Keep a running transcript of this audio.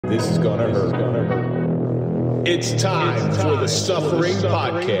This is gonna hurt. It's time for the Suffering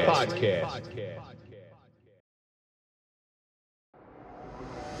Podcast.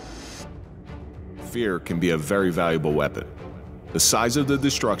 Fear can be a very valuable weapon. The size of the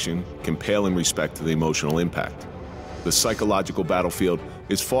destruction can pale in respect to the emotional impact. The psychological battlefield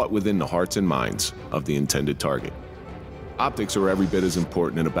is fought within the hearts and minds of the intended target. Optics are every bit as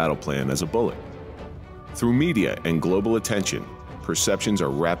important in a battle plan as a bullet. Through media and global attention, perceptions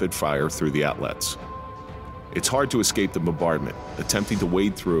are rapid fire through the outlets. It's hard to escape the bombardment, attempting to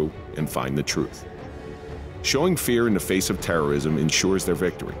wade through and find the truth. Showing fear in the face of terrorism ensures their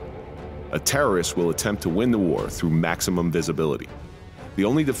victory. A terrorist will attempt to win the war through maximum visibility. The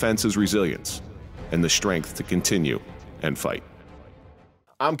only defense is resilience and the strength to continue and fight.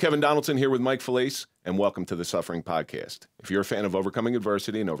 I'm Kevin Donaldson here with Mike Felice, and welcome to the Suffering Podcast. If you're a fan of overcoming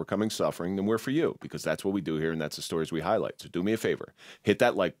adversity and overcoming suffering, then we're for you, because that's what we do here and that's the stories we highlight. So do me a favor, hit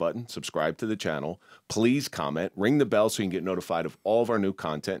that like button, subscribe to the channel, please comment, ring the bell so you can get notified of all of our new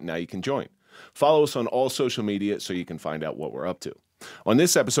content, and now you can join. Follow us on all social media so you can find out what we're up to. On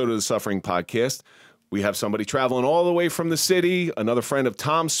this episode of the Suffering Podcast, we have somebody traveling all the way from the city, another friend of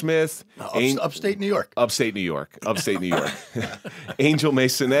Tom Smith. Upstate New York. Upstate New York. Upstate New York. Angel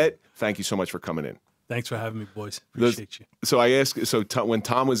Maysonet, thank you so much for coming in. Thanks for having me, boys. Appreciate you. So I asked, when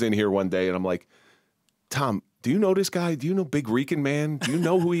Tom was in here one day, and I'm like, Tom, do you know this guy? Do you know Big Rican Man? Do you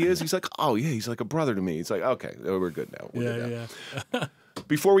know who he is? He's like, oh, yeah, he's like a brother to me. He's like, okay, we're good now. Yeah.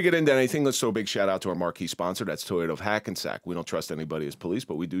 Before we get into anything, let's throw a big shout out to our marquee sponsor. That's Toyota of Hackensack. We don't trust anybody as police,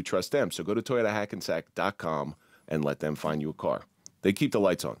 but we do trust them. So go to toyotahackensack.com and let them find you a car. They keep the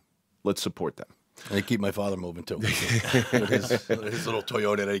lights on. Let's support them. And they keep my father moving too. his little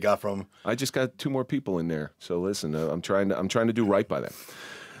Toyota that he got from him. I just got 2 more people in there. So listen, I'm trying to do right by them.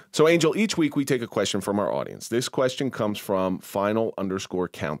 So Angel, each week we take a question from our audience. This question comes from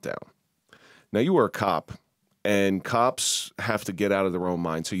final_countdown. Now you were a cop. And cops have to get out of their own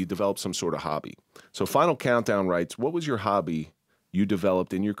mind, so you develop some sort of hobby. So Final Countdown writes, what was your hobby you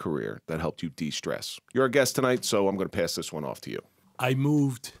developed in your career that helped you de-stress? You're our guest tonight, so I'm going to pass this one off to you. I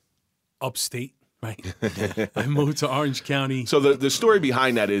moved upstate, right? I moved to Orange County. So the story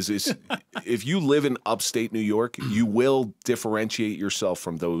behind that is if you live in upstate New York, you will differentiate yourself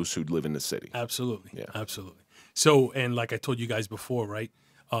from those who live in the city. Absolutely. Yeah. Absolutely. So, and like I told you guys before, right?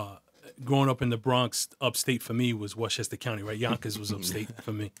 Growing up in the Bronx, upstate for me was Westchester County, right? Yonkers was upstate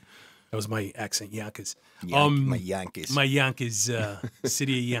for me. That was my accent, Yonkers. My Yankees. My Yonkers,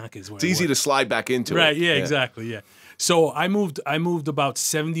 city of Yonkers. It's easy to slide back into right, it. Yeah, exactly, yeah. So I moved about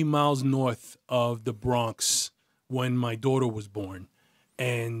 70 miles north of the Bronx when my daughter was born.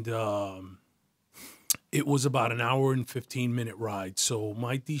 And it was about an hour and 15-minute ride. So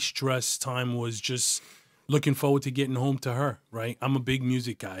my de-stress time was just looking forward to getting home to her, right? I'm a big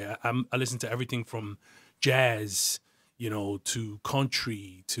music guy. I listen to everything from jazz, to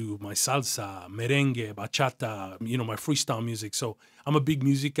country, to my salsa, merengue, bachata, my freestyle music. So I'm a big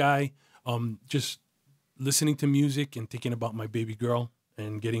music guy. Just listening to music and thinking about my baby girl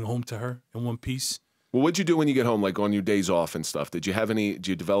and getting home to her in one piece. Well, what'd you do when you get home, like on your days off and stuff? Did you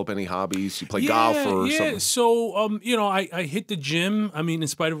develop any hobbies? You play golf or something? Yeah, so, I hit the gym. I mean, in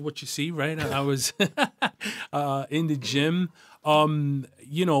spite of what you see, right? I was in the gym.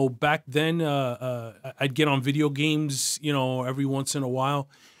 Back then, I'd get on video games, every once in a while.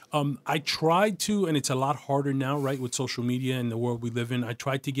 I tried to, and it's a lot harder now, right, with social media and the world we live in. I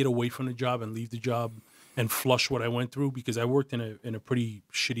tried to get away from the job and leave the job and flush what I went through because I worked in a pretty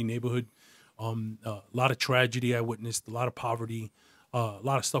shitty neighborhood. A lot of tragedy I witnessed, a lot of poverty, a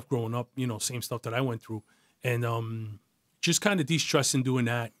lot of stuff growing up, same stuff that I went through. And just kind of de-stressing doing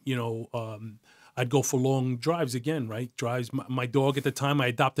that, I'd go for long drives again, right? Drives. My dog at the time, I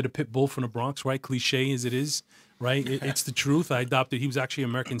adopted a pit bull from the Bronx, right? Cliche as it is, right? It's the truth. I adopted, he was actually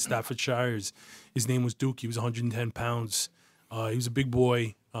American Staffordshire. His name was Duke. He was 110 pounds. He was a big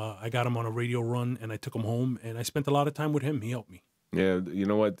boy. I got him on a radio run and I took him home and I spent a lot of time with him. He helped me. Yeah, you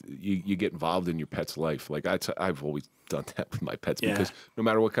know what? You get involved in your pet's life. Like I've always done that with my pets because no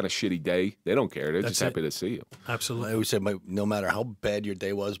matter what kind of shitty day, they don't care. They're just happy to see you. Absolutely. I always said, no matter how bad your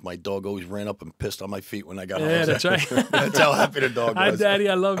day was, my dog always ran up and pissed on my feet when I got home. Yeah, that's right. That's how happy the dog was. Hi, Daddy,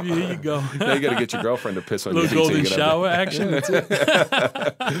 I love you. Here you go. Now you got to get your girlfriend to piss on your feet. Little golden shower action. That's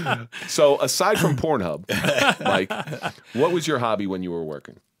it. So aside from Pornhub, Mike, what was your hobby when you were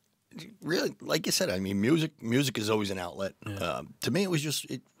working? Really, like you said, I mean, music is always an outlet. Yeah. To me, it was just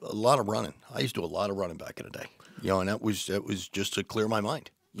a lot of running. I used to do a lot of running back in the day, and that was just to clear my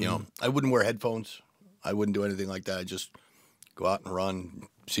mind. I wouldn't wear headphones. I wouldn't do anything like that. I'd just go out and run,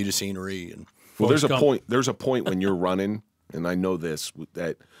 see the scenery, and there's a point when you're running and I know this,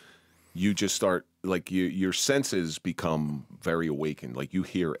 that you just start, like, your senses become very awakened. Like, you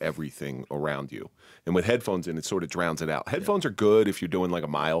hear everything around you. And with headphones in, it sort of drowns it out. Headphones are good if you're doing like a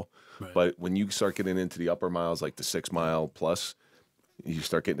mile, but when you start getting into the upper miles, like the 6 mile plus, you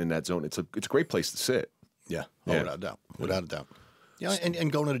start getting in that zone. It's a great place to sit. Yeah, without a doubt. Without a doubt. Yeah,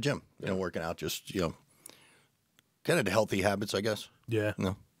 and going to the gym, working out, just, kind of the healthy habits, I guess. Yeah.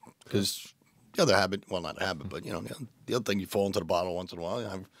 Because the other habit, well, not a habit, but, the other thing, you fall into the bottle once in a while.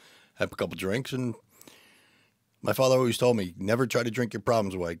 I have a couple drinks, and my father always told me, never try to drink your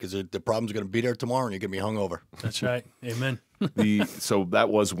problems away, because the problems are going to be there tomorrow, and you're going to be hungover. That's right. Amen. So that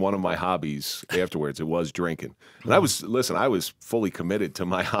was one of my hobbies afterwards. It was drinking. And I was fully committed to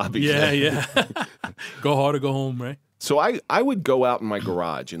my hobby. Yeah. Go hard or go home, right? So I would go out in my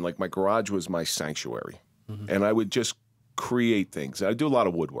garage, and like my garage was my sanctuary. And I would just create things. I do a lot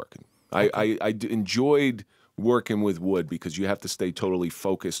of woodworking. I enjoyed working with wood because you have to stay totally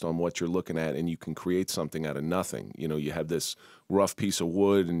focused on what you're looking at, and you can create something out of nothing. You have this rough piece of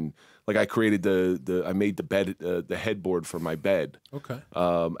wood, and like I created I made the bed, the headboard for my bed. Okay.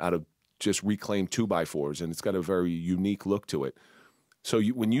 Out of just reclaimed 2x4s, and it's got a very unique look to it. So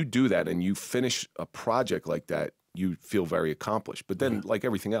when you do that and you finish a project like that, you feel very accomplished. But then, like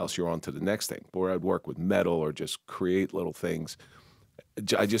everything else, you're on to the next thing. Or I'd work with metal or just create little things.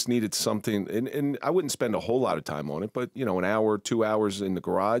 I just needed something, and I wouldn't spend a whole lot of time on it, but an hour, 2 hours in the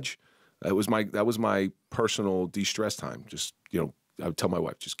garage, that was my personal de-stress time. Just I would tell my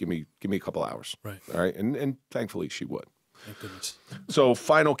wife, just give me a couple hours, right? All right, and thankfully she would. Thank goodness. So,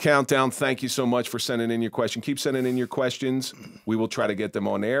 final countdown. Thank you so much for sending in your question. Keep sending in your questions. We will try to get them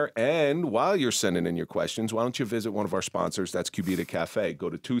on air. And while you're sending in your questions, why don't you visit one of our sponsors? That's Cubita Cafe. Go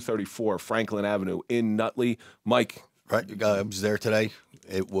to 234 Franklin Avenue in Nutley. Mike. Right, I was there today.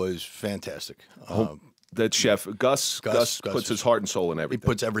 It was fantastic. That chef, Gus puts his heart and soul in everything. He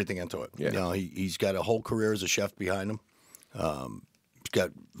puts everything into it. Yeah. He's got a whole career as a chef behind him. He's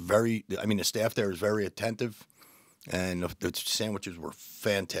got the staff there is very attentive. And the sandwiches were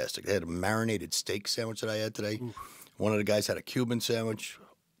fantastic. They had a marinated steak sandwich that I had today. Oof. One of the guys had a Cuban sandwich.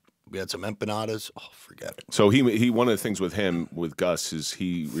 We had some empanadas. Oh, forget it. So he one of the things with Gus is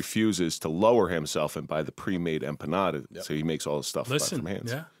he refuses to lower himself and buy the pre-made empanada. Yep. So he makes all the stuff from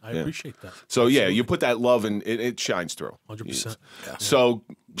hands. Yeah, I appreciate that. So absolutely. You put that love and it shines through. 100%. Yeah. So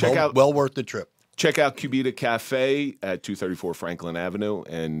check out worth the trip. Check out Cubita Cafe at 234 Franklin Avenue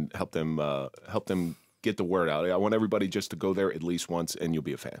and help them get the word out. I want everybody just to go there at least once, and you'll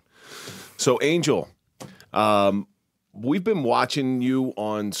be a fan. So, Angel, we've been watching you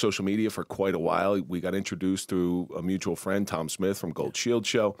on social media for quite a while. We got introduced through a mutual friend, Tom Smith from Gold Shield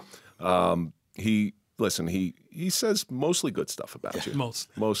Show. He says mostly good stuff about you.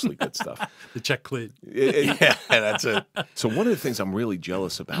 Mostly good stuff. The check cleared. Yeah, that's it. So one of the things I'm really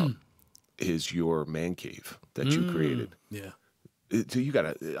jealous about is your man cave that you created. Yeah. You got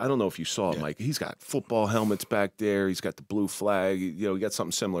I don't know if you saw Mike. He's got football helmets back there. He's got the blue flag. He got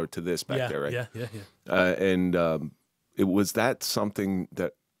something similar to this back there, right? Yeah. It was that something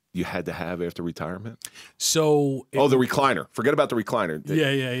that you had to have after retirement? So the recliner. Forget about the recliner.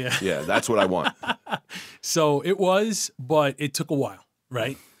 Yeah. Yeah, that's what I want. So it was, but it took a while,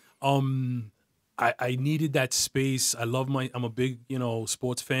 right? I needed that space. I'm a big,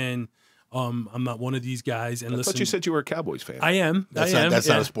 sports fan. I'm not one of these guys. And I thought you said you were a Cowboys fan. I am. That's not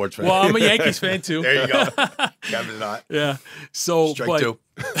a sports fan. Well, I'm a Yankees fan too. There you go. Kevin's not. Yeah. So, Strike two.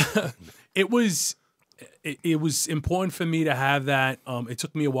 It was important for me to have that. It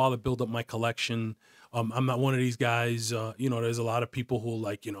took me a while to build up my collection. I'm not one of these guys. There's a lot of people who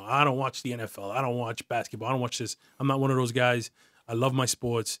I don't watch the NFL. I don't watch basketball. I don't watch this. I'm not one of those guys. I love my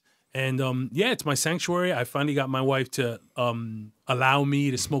sports. And it's my sanctuary. I finally got my wife to allow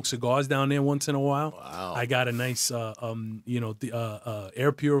me to smoke cigars down there once in a while. Wow! I got a nice,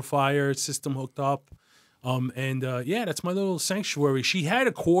 air purifier system hooked up, that's my little sanctuary. She had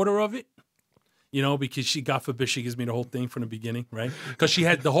a quarter of it, because God forbid she gives me the whole thing from the beginning, right? Because she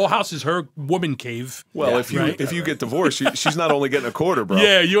had the whole house is her woman cave. Well, if you get divorced, she's not only getting a quarter, bro.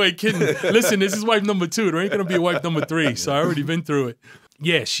 Yeah, you ain't kidding. Listen, this is wife number 2. There ain't gonna be a wife number 3. So I already been through it.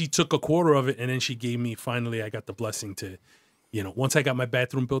 Yeah, she took a quarter of it, and then she gave me, finally, I got the blessing to, once I got my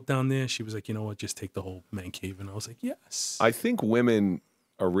bathroom built down there, she was like, you know what, just take the whole man cave. And I was like, yes. I think women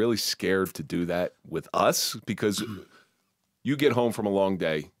are really scared to do that with us because you get home from a long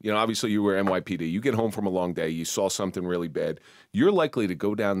day. Obviously you were NYPD. You get home from a long day. You saw something really bad. You're likely to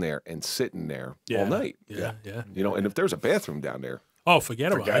go down there and sit in there all night. Yeah. And if there's a bathroom down there, Oh,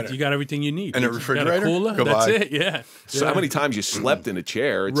 forget about it. You got everything you need. And a You got refrigerator? cooler. Goodbye. That's it. Yeah. So how many times you slept in a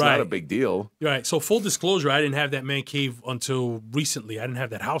chair? It's not a big deal. Right. So full disclosure, I didn't have that man cave until recently. I didn't have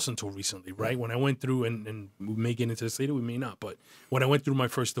that house until recently, right? When I went through, and we may get into this later, we may not, but when I went through my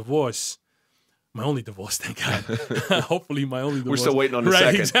first divorce, my only divorce, thank God. Hopefully my only divorce. We're still waiting on the right,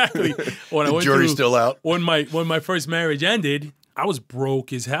 second. Exactly. When I went jury's through, still out. When my first marriage ended, I was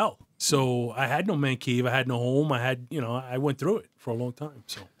broke as hell. So I had no man cave. I had no home. I went through it for a long time.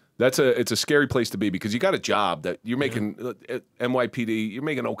 So It's a scary place to be because you got a job that you're making at NYPD. You're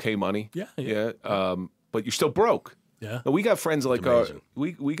making okay money. Yeah. But you're still broke. Yeah. Now, we got friends like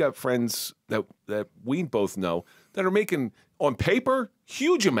we got friends that we both know that are making on paper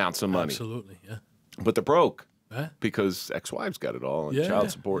huge amounts of money. Absolutely. Yeah. But they're broke. Huh? Because ex-wives got it all and child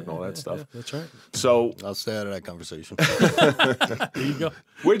support and all that stuff. Yeah, that's right. So I'll stay out of that conversation. There you go.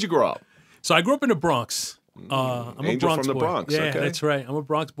 Where'd you grow up? So I grew up in the Bronx. I'm Angel a Bronx from the boy. Bronx, Yeah, okay. that's right. I'm a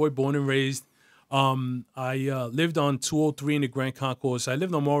Bronx boy, born and raised. I lived on 203 in the Grand Concourse. I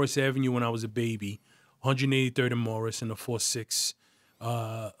lived on Morris Avenue when I was a baby, 183rd and Morris in the 4-6.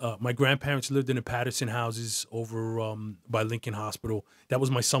 My grandparents lived in the Patterson houses over by Lincoln Hospital. That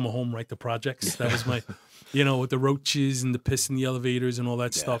was my summer home, right? The projects. That was my, with the roaches and the piss in the elevators and all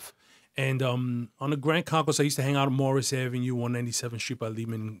that stuff. And on the Grand Concourse, I used to hang out on Morris Avenue, 197th Street by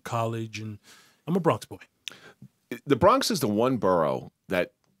Lehman College, and I'm a Bronx boy. The Bronx is the one borough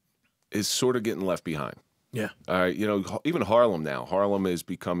that is sort of getting left behind. Yeah. Even Harlem now. Harlem is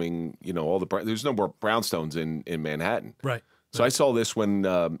becoming, there's no more brownstones in Manhattan. Right. So I saw this when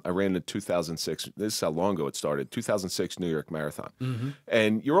I ran the 2006. This is how long ago it started. 2006 New York Marathon. Mm-hmm.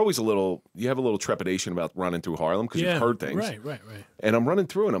 And you have a little trepidation about running through Harlem because you've heard things. Right. And I'm running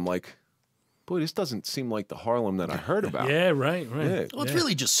through and I'm like, boy, this doesn't seem like the Harlem that I heard about. Yeah, right. Yeah. Well, it's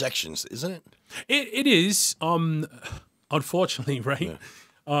really just sections, isn't it? It is, unfortunately, right?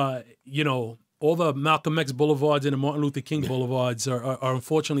 Yeah. All the Malcolm X boulevards and the Martin Luther King boulevards are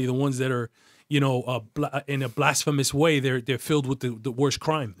unfortunately the ones that are, in a blasphemous way, they're filled with the worst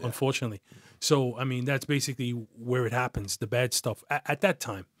crime, unfortunately. So, I mean, that's basically where it happens, the bad stuff at that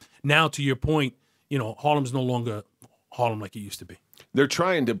time. Now, to your point, Harlem's no longer Harlem like it used to be. They're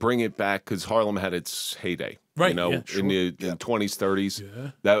trying to bring it back because Harlem had its heyday, right? In the 20s,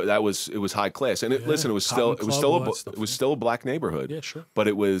 30s. Yeah. It was high class, and it was still a black neighborhood. Yeah, sure. But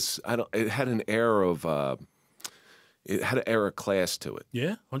it had an air of class to it.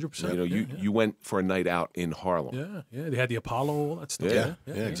 Yeah, 100%. You went for a night out in Harlem. Yeah. They had the Apollo, all that stuff. Yeah,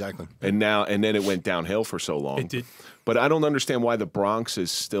 exactly. And then it went downhill for so long. It did. But I don't understand why the Bronx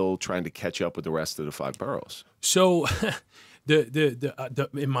is still trying to catch up with the rest of the 5 boroughs. So,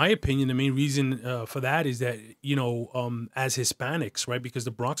 in my opinion, the main reason for that is that as Hispanics, right? Because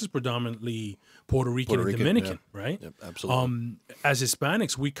the Bronx is predominantly Puerto Rican and Dominican, right? Yep, absolutely. As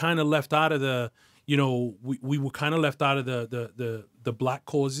Hispanics, we kind of left out of the. We were kind of left out of the black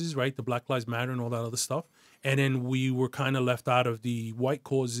causes, right? The Black Lives Matter and all that other stuff. And then we were kind of left out of the white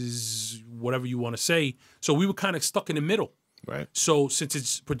causes, whatever you want to say. So we were kind of stuck in the middle. Right. So since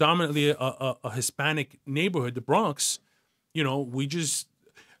it's predominantly a Hispanic neighborhood, the Bronx,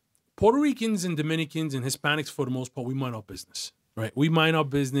 Puerto Ricans and Dominicans and Hispanics, for the most part, we mind our business. Right, we mind our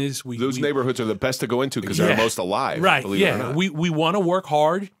business. Those neighborhoods are the best to go into because they're the most alive. Right, yeah. We want to work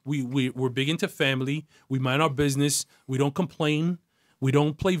hard. We're big into family. We mind our business. We don't complain. We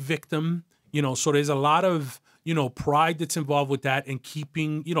don't play victim. So there's a lot of pride that's involved with that and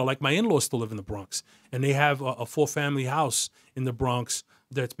keeping like my in-laws still live in the Bronx and they have a 4-family house in the Bronx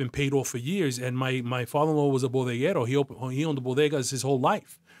that's been paid off for years. And my father-in-law was a bodeguero. He owned the bodegas his whole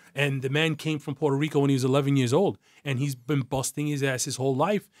life. And the man came from Puerto Rico when he was 11 years old, and he's been busting his ass his whole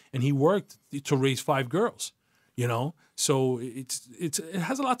life, and he worked to raise 5 girls, So it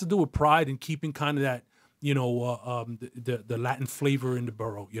has a lot to do with pride and keeping kind of that, the Latin flavor in the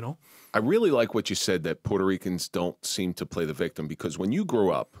borough, I really like what you said that Puerto Ricans don't seem to play the victim because when you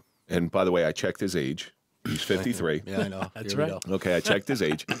grew up, and by the way, I checked his age. He's 53. Yeah, I know. That's right. Okay, I checked his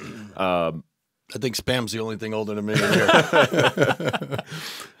age. I think spam's the only thing older than me in here.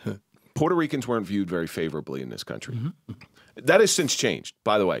 Puerto Ricans weren't viewed very favorably in this country. Mm-hmm. That has since changed,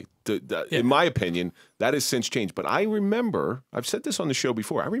 by the way. In my opinion, that has since changed. But I remember, I've said this on the show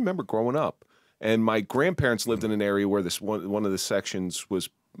before, I remember growing up, and my grandparents lived in an area where one of the sections was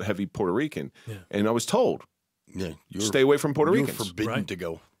heavy Puerto Rican. Yeah. And I was told, stay away from Puerto Ricans. You're forbidden to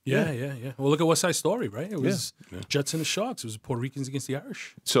go. Yeah. Well, look at West Side Story, right? It was Jets and the Sharks. It was Puerto Ricans against the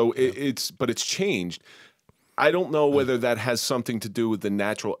Irish. So it's changed. I don't know whether that has something to do with the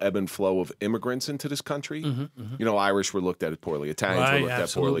natural ebb and flow of immigrants into this country. You know, Irish were looked at poorly, Italians were looked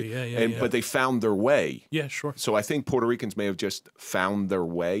at poorly, but they found their way. Yeah, sure. So I think Puerto Ricans may have just found their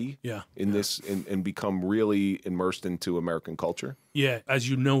way in this and become really immersed into American culture. Yeah, as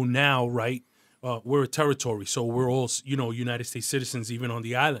you know now, right? We're a territory, so we're all, you know, United States citizens, even on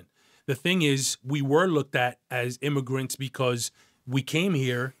the island. The thing is, we were looked at as immigrants because we came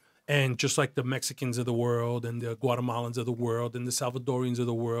here. And just like the Mexicans of the world and the Guatemalans of the world and the Salvadorians of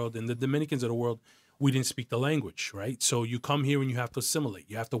the world and the Dominicans of the world, we didn't speak the language, right? So you come here and you have to assimilate.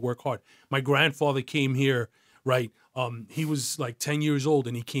 You have to work hard. My grandfather came here, right? He was like 10 years old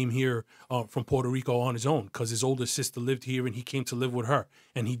and he came here from Puerto Rico on his own because his older sister lived here and he came to live with her.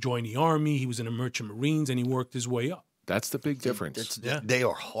 And he joined the Army. He was in the Merchant Marines and he worked his way up. That's the big difference. They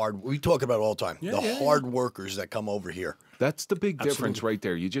are hard. We talk about it all the time. The hard workers that come over here. That's the big difference right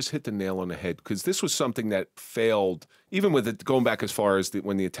there. You just hit the nail on the head because this was something that failed, even with it going back as far as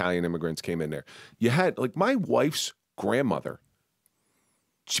when the Italian immigrants came in there. You had, like, my wife's grandmother.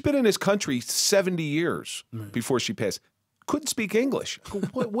 She's been in this country 70 years before she passed. Couldn't speak English.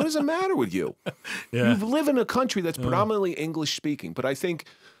 What does the matter with you? You live in a country that's predominantly English speaking. But I think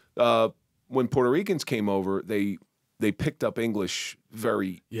when Puerto Ricans came over, they picked up English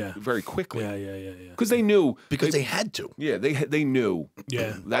very quickly. Because they knew. Because they had to. Yeah, they knew.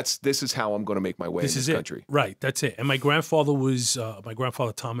 Yeah. This is how I'm going to make my way in this country. Right, that's it. And my grandfather was,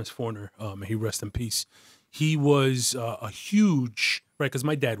 Thomas Forner, may he rest in peace. He was a huge, right, because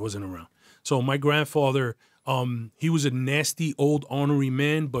my dad wasn't around. So my grandfather, he was a nasty old ornery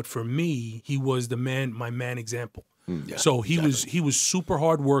man, but for me, he was my man example. So he was super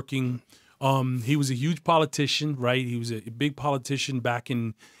hardworking. He was a huge politician, right? He was a big politician back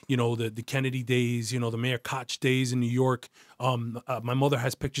in, you know, the Kennedy days, you know, the Mayor Koch days in New York. My mother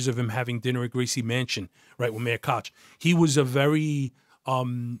has pictures of him having dinner at Gracie Mansion, right, with Mayor Koch. He was a very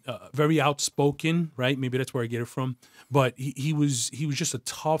outspoken, right? Maybe that's where I get it from. But he was just a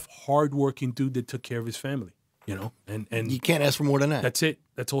tough, hardworking dude that took care of his family, you know. And you can't ask for more than that. That's it.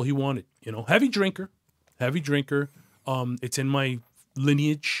 That's all he wanted, you know. Heavy drinker. It's in my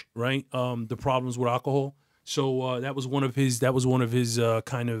lineage, right? The problems with alcohol. So that was one of his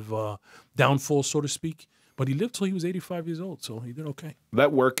kind of downfalls, so to speak. But he lived till he was 85 years old, so he did okay.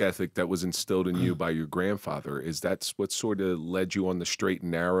 That work ethic that was instilled in you by your grandfather, that's what sort of led you on the straight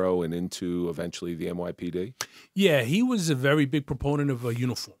and narrow and into eventually the NYPD? Yeah, he was a very big proponent of a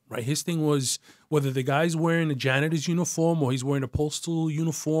uniform, right? His thing was whether the guy's wearing a janitor's uniform or he's wearing a postal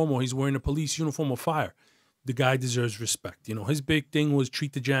uniform or he's wearing a police uniform or fire, the guy deserves respect. You know, his big thing was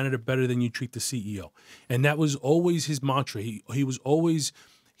treat the janitor better than you treat the CEO. And that was always his mantra. He was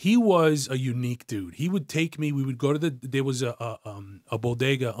a unique dude. He would take me, we would go to there was a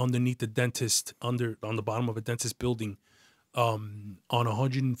bodega underneath the dentist, on the bottom of a dentist building on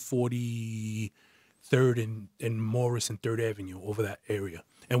 143rd and Morris and 3rd Avenue over that area.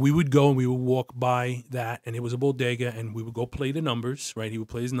 And we would go and we would walk by that, and it was a bodega, and we would go play the numbers, right? He would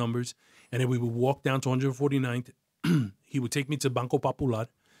play his numbers, and then we would walk down to 149th. He would take me to Banco Popular,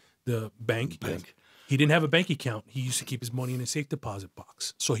 the bank. He didn't have a bank account. He used to keep his money in a safe deposit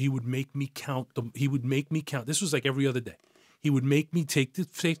box. So he would make me count. This was like every other day. He would make me take the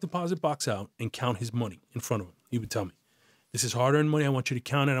safe deposit box out and count his money in front of him. He would tell me, this is hard-earned money. I want you to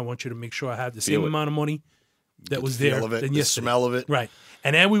count it. I want you to make sure I have the same amount of money that was there. The smell of it. Right.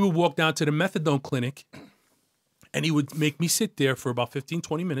 And then we would walk down to the methadone clinic, and he would make me sit there for about 15,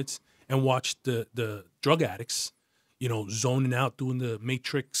 20 minutes and watch the drug addicts, you know, zoning out, doing the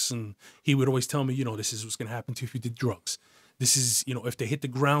matrix. And he would always tell me, you know, this is what's going to happen to you if you did drugs. This is, you know, if they hit the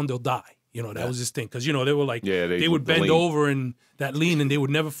ground, they'll die. You know, that was his thing. Because, you know, they were like, they would bend over and that lean and they would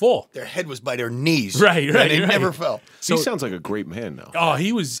never fall. Their head was by their knees. Right. They never fell. So, he sounds like a great man now. Oh,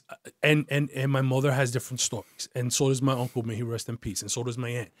 he was, and my mother has different stories. And so does my uncle, may he rest in peace. And so does my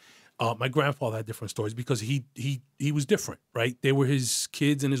aunt. My grandfather had different stories because he was different, right? They were his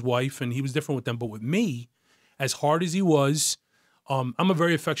kids and his wife, and he was different with them. But with me, as hard as he was, I'm a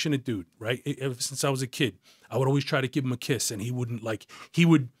very affectionate dude, right? Ever since I was a kid, I would always try to give him a kiss, and he wouldn't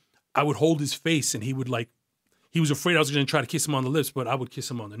I would hold his face, and he was afraid I was going to try to kiss him on the lips, but I would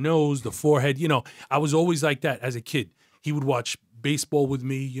kiss him on the nose, the forehead. You know, I was always like that as a kid. He would watch baseball with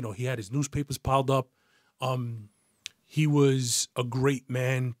me. You know, he had his newspapers piled up. He was a great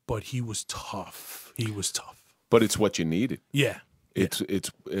man, but he was tough. But it's what you needed. Yeah. Do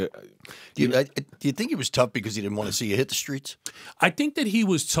you think he was tough because he didn't want to see you hit the streets? I think that he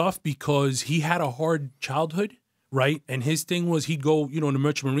was tough because he had a hard childhood, right? And his thing was he'd go, you know, in the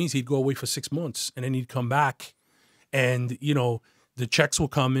Merchant Marines, he'd go away for 6 months, and then he'd come back, and, you know, the checks will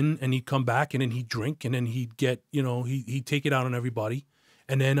come in, and he'd come back, and then he'd drink, and then he'd get, you know, he'd take it out on everybody.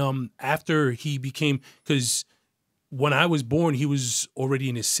 And then after he became, because when I was born, he was already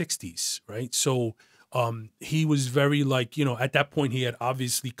in his 60s, right? So he was very, like, you know, at that point he had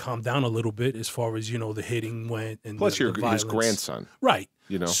obviously calmed down a little bit as far as, you know, the hitting went, and plus the his violence. grandson, right?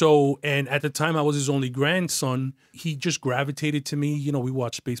 You know, so, and at the time I was his only grandson. He just gravitated to me. You know, we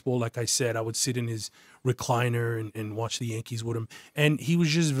watched baseball, like I said. I would sit in his recliner and watch the Yankees with him, and he was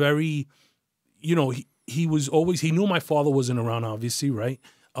just very, you know, he was always, he knew my father wasn't around, obviously, right?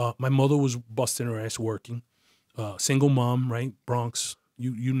 My mother was busting her ass working, single mom, right? Bronx,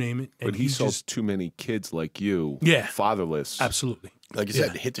 you name it. And but he saw too many kids like you, yeah, fatherless. Absolutely. Like you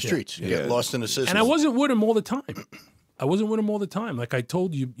said, hit the streets, get lost in the system. And I wasn't with him all the time. Like I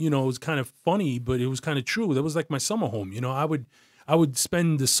told you, you know, it was kind of funny, but it was kind of true. That was like my summer home. You know, I would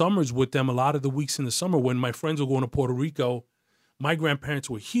spend the summers with them, a lot of the weeks in the summer when my friends were going to Puerto Rico. My grandparents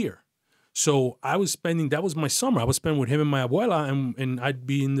were here. So I was spending, that was my summer. I would spend with him and my abuela, and I'd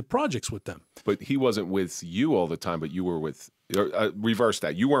be in the projects with them. But he wasn't with you all the time, but you were with, reverse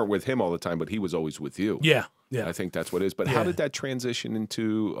that. You weren't with him all the time, but he was always with you. Yeah. Yeah. I think that's what it is. But how did that transition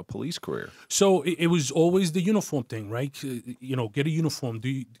into a police career? So it was always the uniform thing, right? You know, get a uniform.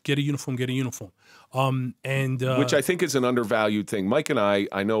 Get a uniform. Which I think is an undervalued thing. Mike and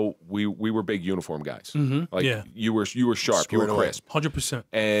I know we were big uniform guys. Like you were sharp, you were crisp. 100%.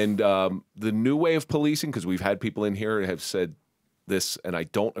 And the new way of policing, because we've had people in here that have said this, and I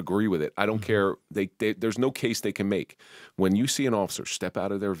don't agree with it. I don't care. There's no case they can make. When you see an officer step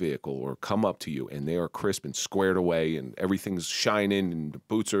out of their vehicle or come up to you and they are crisp and squared away and everything's shining and the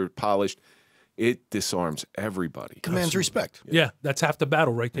boots are polished, it disarms everybody. Commands respect. Yeah, that's half the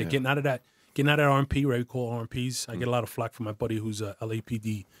battle right there. Getting out of that RMP, right? We call RMPs. I get a lot of flack from my buddy who's a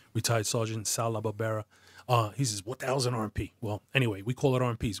LAPD retired sergeant, Sal LaBarbera. He says, what the hell's an RMP? Well, anyway, we call it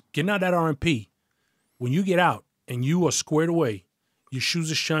RMPs. Getting out of that RMP, when you get out and you are squared away, your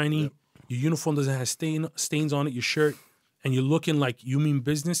shoes are shiny, your uniform doesn't have stains on it, your shirt, and you're looking like you mean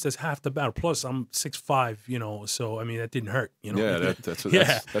business, that's half the battle. Plus, I'm 6'5", you know, so, I mean, that didn't hurt, you know. Yeah,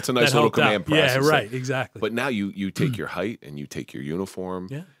 that's a nice little command process. Yeah, right, exactly. But now you take your height and you take your uniform,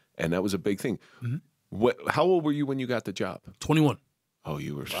 and that was a big thing. How old were you when you got the job? 21. Oh,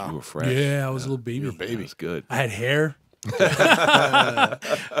 you were fresh. Yeah, I was a little baby. You were a baby. That's good. I had hair. My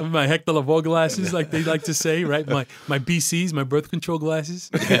Hector Lavoie glasses, like they like to say, right? My BCs, my birth control glasses.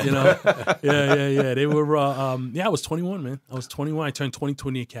 You know, yeah. They were. I was 21, man. I was 21. I turned 22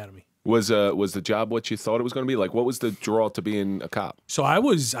 in the academy. Was the job what you thought it was going to be? Like, what was the draw to being a cop? So I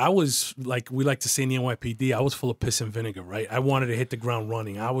was like we like to say in the NYPD, I was full of piss and vinegar, right? I wanted to hit the ground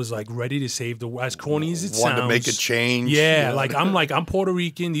running. I was like ready to save the, as corny as it sounds. Wanted to make a change. Yeah, you know? I'm Puerto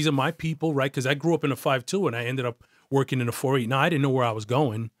Rican. These are my people, right? Because I grew up in a 5'2", and I ended up working in a 4'8". Now, I didn't know where I was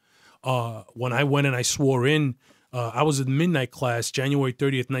going. When I went and I swore in, I was in midnight class, January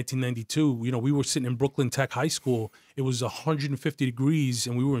 30th, 1992. You know, we were sitting in Brooklyn Tech High School. It was 150 degrees,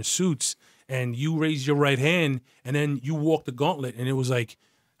 and we were in suits. And you raised your right hand, and then you walked the gauntlet, and it was like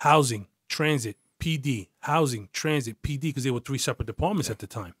housing, transit, PD, housing, transit, PD, because they were 3 separate departments at the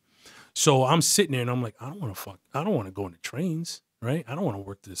time. So I'm sitting there, and I'm like, I don't want to go into trains. Right, I don't want to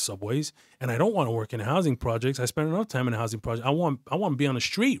work the subways, and I don't want to work in the housing projects. I spent enough time in the housing project. I want to be on the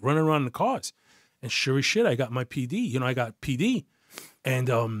street, running around in the cars. And sure as shit, I got my PD. You know, I got PD,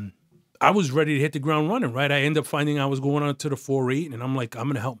 and I was ready to hit the ground running. Right, I ended up finding I was going on to the 4'8", and I'm like, I'm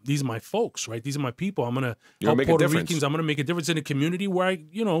gonna help. These are my folks, right? These are my people. I'm gonna help Puerto Ricans. I'm gonna make a difference in the community where I,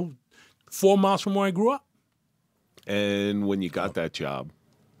 you know, 4 miles from where I grew up. And when you got that job,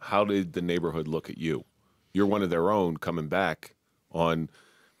 how did the neighborhood look at you? You're one of their own coming back. On,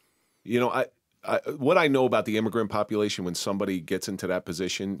 you know, what I know about the immigrant population, when somebody gets into that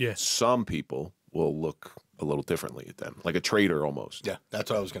position, some people will look a little differently at them, like a traitor almost. Yeah, that's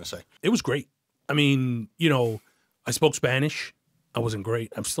what I was going to say. It was great. I mean, you know, I spoke Spanish. I wasn't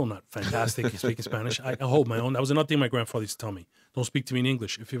great. I'm still not fantastic at speaking Spanish. I hold my own. That was another thing my grandfather used to tell me. Don't speak to me in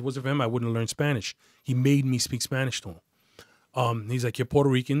English. If it wasn't for him, I wouldn't have learned Spanish. He made me speak Spanish to him. He's like, you're Puerto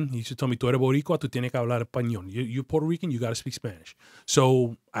Rican. He used to tell me, tú eres boricua, tú tienes que hablar español. You're Puerto Rican, you got to speak Spanish.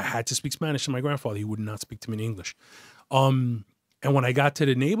 So I had to speak Spanish to my grandfather. He would not speak to me in English. And when I got to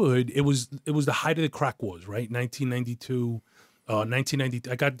the neighborhood, it was the height of the crack wars, right? 1992,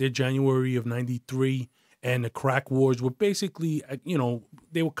 1990. I got there January of 93, and the crack wars were basically, you know,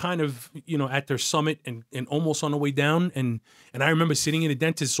 they were kind of, you know, at their summit and almost on the way down. And I remember sitting in a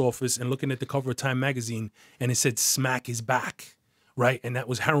dentist's office and looking at the cover of Time magazine, and it said "Smack is back," right? And that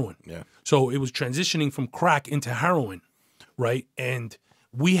was heroin. Yeah. So it was transitioning from crack into heroin, right? And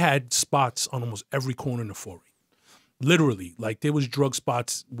we had spots on almost every corner in the 4'8". Literally, like there was drug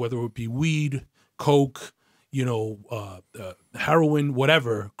spots, whether it be weed, coke, you know, heroin,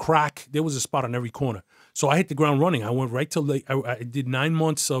 whatever, crack. There was a spot on every corner. So I hit the ground running. I went right to late. I did 9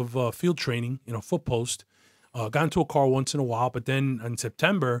 months of field training, you know, foot post. Got into a car once in a while, but then in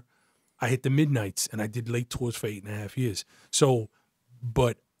September, I hit the midnights and I did late tours for 8.5 years. So,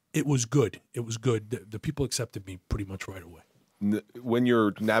 but it was good. It was good. The people accepted me pretty much right away. When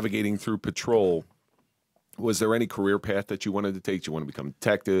you're navigating through patrol, was there any career path that you wanted to take? Do you want to become a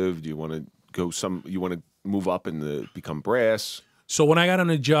detective? Do you want to go you want to move up and become brass? So when I got on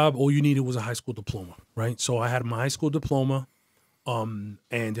the job, all you needed was a high school diploma, right? So I had my high school diploma, and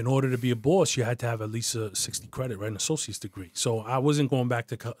in order to be a boss, you had to have at least a 60 credit, right, an associate's degree. So I wasn't going back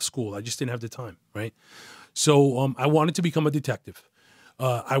to school. I just didn't have the time, right? So I wanted to become a detective.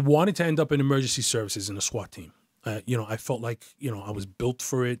 I wanted to end up in emergency services in a SWAT team. You know, I felt like, you know, I was built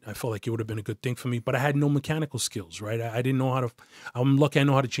for it. I felt like it would have been a good thing for me, but I had no mechanical skills, right? I didn't know how to, I'm lucky I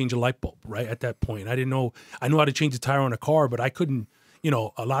know how to change a light bulb, right? At that point, I knew how to change a tire on a car, but I couldn't, you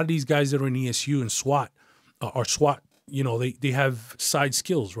know, a lot of these guys that are in ESU and SWAT are SWAT, you know, they have side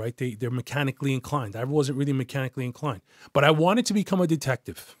skills, right? They're mechanically inclined. I wasn't really mechanically inclined, but I wanted to become a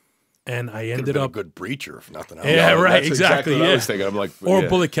detective. And I ended up a good breacher, if nothing else. Yeah, right, That's exactly. what Yeah. I was thinking. I'm like, or a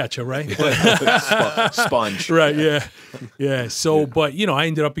bullet catcher, right? Sponge. Right, yeah. Yeah. So, but, you know, I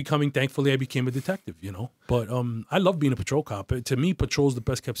ended up thankfully I became a detective, you know. But I love being a patrol cop. To me, patrol's the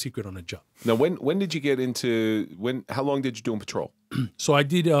best kept secret on the job. Now, when did you get into, how long did you do in patrol? So I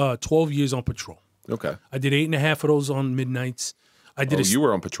did 12 years on patrol. Okay. I did 8.5 of those on midnights. I did you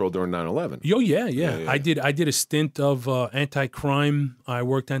were on patrol during 9/11. Oh yeah. I did a stint of anti-crime. I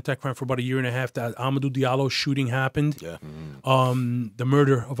worked anti-crime for about 1.5 years. That Amadou Diallo shooting happened. Yeah. The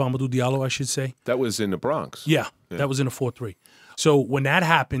murder of Amadou Diallo, I should say. That was in the Bronx. Yeah. That was in a 4-3. So when that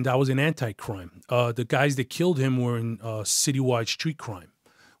happened, I was in anti-crime. The guys that killed him were in citywide street crime,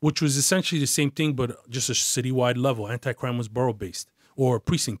 which was essentially the same thing, but just a citywide level. Anti-crime was borough-based, or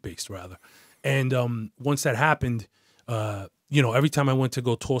precinct-based, rather. And once that happened, you know, every time I went to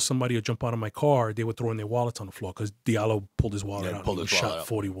go toss somebody or jump out of my car, they were throwing their wallets on the floor because Diallo pulled his wallet out and he was shot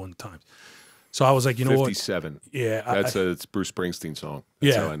 41 times. So I was like, you know 57. What? Yeah. That's a Bruce Springsteen song.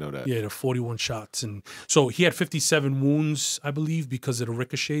 That's how I know that. Yeah, the 41 shots. And so he had 57 wounds, I believe, because of the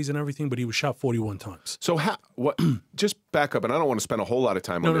ricochets and everything, but he was shot 41 times. So just back up, and I don't want to spend a whole lot of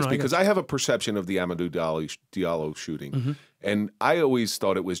time on this because I have a perception of the Amadou Diallo shooting. And I always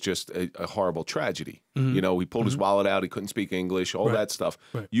thought it was just a horrible tragedy. You know, he pulled his wallet out, he couldn't speak English, all that stuff.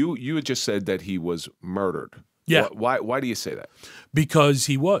 Right. You had just said that he was murdered. Yeah. Why do you say that? Because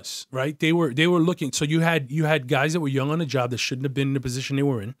he was, right? They were looking. So you had guys that were young on the job that shouldn't have been in the position they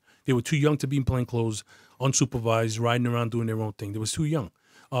were in. They were too young to be in plainclothes, unsupervised, riding around doing their own thing. They was too young.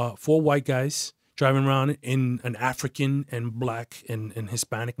 4 white guys driving around in an African and black and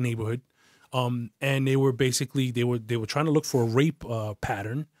Hispanic neighborhood. And they were basically they were trying to look for a rape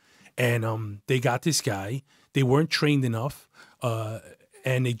pattern, and they got this guy. They weren't trained enough,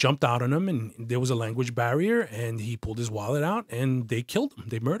 and they jumped out on him, and there was a language barrier, and he pulled his wallet out, and they killed him.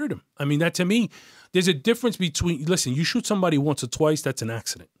 They murdered him. I mean, that to me, there's a difference between, listen, you shoot somebody once or twice, that's an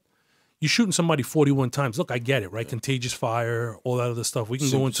accident. You're shooting somebody 41 times. Look, I get it, right? Contagious fire, all that other stuff. We can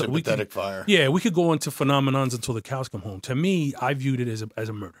go into sympathetic fire. Yeah, we could go into phenomenons until the cows come home. To me, I viewed it as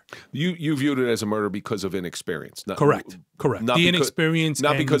a murder. You viewed it as a murder because of inexperience. Correct. The inexperience,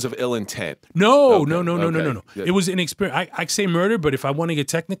 not because of ill intent. No. Okay. It was inexperience. I say murder, but if I want to get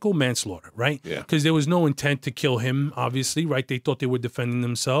technical, manslaughter, right? Yeah. Because there was no intent to kill him, obviously, right? They thought they were defending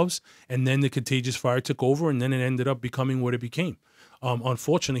themselves, and then the contagious fire took over, and then it ended up becoming what it became.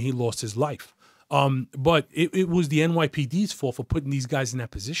 Unfortunately, he lost his life. But it was the NYPD's fault for putting these guys in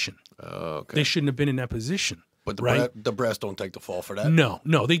that position. Okay. They shouldn't have been in that position. But the brass don't take the fall for that?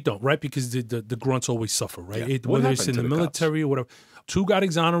 No, they don't, right? Because the grunts always suffer, right? Yeah. Whether it's in the military or whatever. 2 got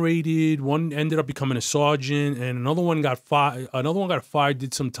exonerated. 1 ended up becoming a sergeant, and another one got fired. Another one got fired.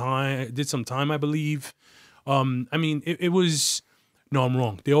 Did some time, I believe. I mean, it was. No, I'm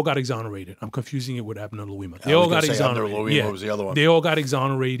wrong. They all got exonerated. I'm confusing it with Abner Louima. They all got exonerated. Abner Louima was the other one. They all got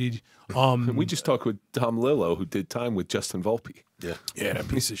exonerated. We just talked with Tom Lillo, who did time with Justin Volpe. Yeah, that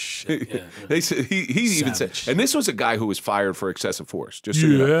piece of shit. Yeah. They said he even said, and this was a guy who was fired for excessive force. Just so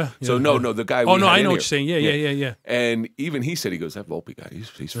you know. So no, the guy. Oh no, I know what you're saying. Yeah. And even he said, he goes, that Volpe guy,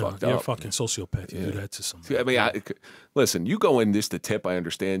 he's fucked up. You're a fucking sociopath. You do that to somebody. I mean, listen, you go in just to tip. I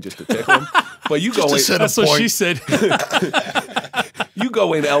understand, just to tickle him, but you go in. That's what she said. You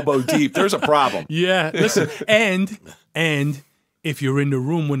go in elbow deep. There's a problem. Yeah, listen, and if you're in the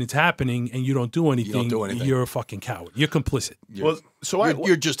room when it's happening and you don't do anything, you're a fucking coward. You're complicit.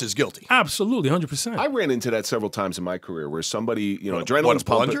 You're just as guilty. Absolutely, 100%. I ran into that several times in my career where somebody, adrenaline's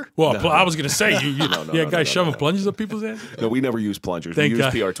pumping. Well, I was going to say, guys shoving plungers up people's ass? No, we never use plungers. Thank we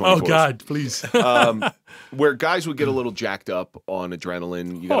God. use PR-24s. Oh, God, please. Where guys would get a little jacked up on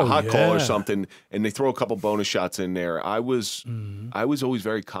adrenaline. You got a hot call or something, and they throw a couple bonus shots in there. I was always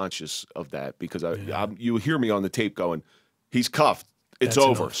very conscious of that because you hear me on the tape going, he's cuffed. It's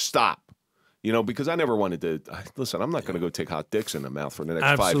over. Enough. Stop. Because I never wanted to. Listen, I'm not going to go take hot dicks in the mouth for the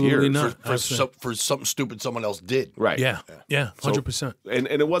next 5 years. Not. For something stupid someone else did. Right. Yeah. 100%. So, and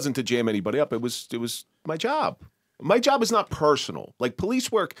it wasn't to jam anybody up. It was my job. My job is not personal. Like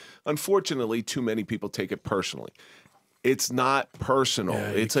police work, unfortunately, too many people take it personally. It's not personal.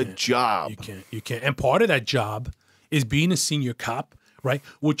 It's a job. You can't. And part of that job is being a senior cop, right?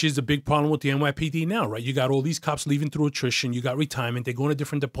 Which is a big problem with the NYPD now, right? You got all these cops leaving through attrition. You got retirement. They go into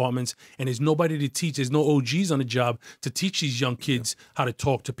different departments, and there's nobody to teach. There's no OGs on the job to teach these young kids how to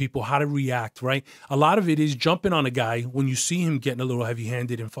talk to people, how to react, right? A lot of it is jumping on a guy when you see him getting a little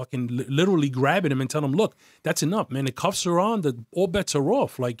heavy-handed and fucking literally grabbing him and telling him, look, that's enough, man. The cuffs are on. All bets are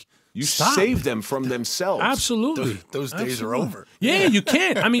off. Like, you save them from themselves. Absolutely. Those days are over. Yeah, you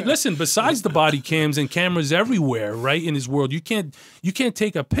can't. I mean, listen, besides the body cams and cameras everywhere, right, in this world, you can't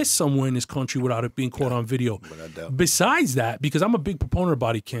take a piss somewhere in this country without it being caught on video. Besides that, because I'm a big proponent of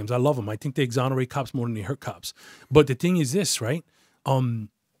body cams. I love them. I think they exonerate cops more than they hurt cops. But the thing is this, right?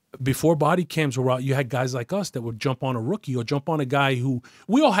 Before body cams were out, you had guys like us that would jump on a rookie or jump on a guy who,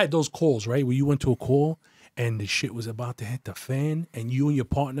 we all had those calls, right, where you went to a call and the shit was about to hit the fan, and you and your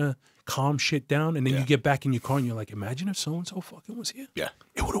partner calm shit down, and then you get back in your car and you're like, imagine if so-and-so fucking was here. Yeah.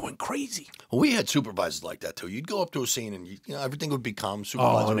 It would have went crazy. Well, we had supervisors like that, too. You'd go up to a scene and everything would be calm.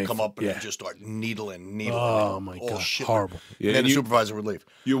 Supervisor would come up and just start needling. Oh, my God. Shit. Horrible. And then the supervisor would leave.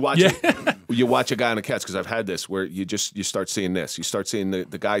 You watch a guy on the couch, because I've had this, where you start seeing this. You start seeing the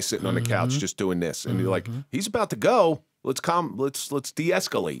guy sitting on the couch just doing this, and you're like, he's about to go. Let's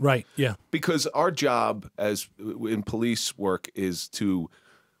de-escalate. Right, yeah. Because our job as in police work is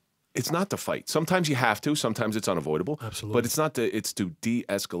it's not to fight. Sometimes you have to, sometimes it's unavoidable. Absolutely. But it's to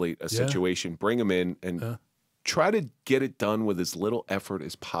de-escalate a situation, bring them in, and try to get it done with as little effort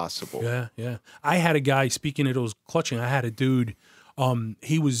as possible. Yeah. I had a guy, speaking of those clutching, I had a dude,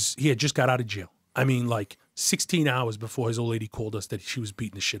 he had just got out of jail. I mean, like 16 hours before his old lady called us that she was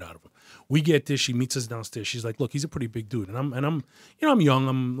beating the shit out of him. We get there, she meets us downstairs. She's like, look, he's a pretty big dude. And I'm young.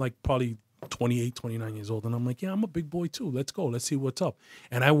 I'm like probably 28, 29 years old. And I'm like, yeah, I'm a big boy too. Let's go. Let's see what's up.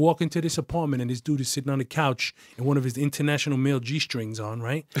 And I walk into this apartment and this dude is sitting on the couch and one of his international male G-strings on,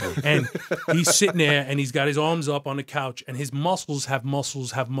 right? And he's sitting there and he's got his arms up on the couch and his muscles have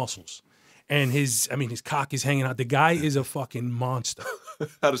muscles. And his cock is hanging out. The guy is a fucking monster.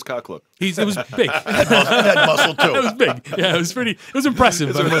 How does cock look? It was big. Had muscle too. It was big. Yeah, it was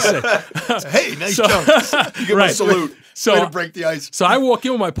impressive, I must say. Hey, nice jump. You give him a salute. So, way to break the ice. So I walk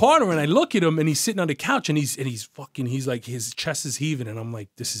in with my partner and I look at him and he's sitting on the couch and he's like, his chest is heaving and I'm like,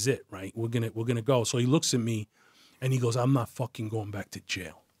 this is it, right? We're gonna go. So he looks at me and he goes, I'm not fucking going back to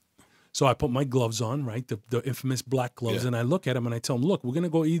jail. So I put my gloves on, right, the infamous black gloves, and I look at him and I tell him, look, we're going to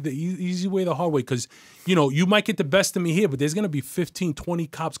go either easy way or the hard way because, you might get the best of me here, but there's going to be 15, 20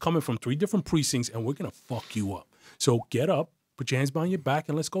 cops coming from 3 different precincts, and we're going to fuck you up. So get up, put your hands behind your back,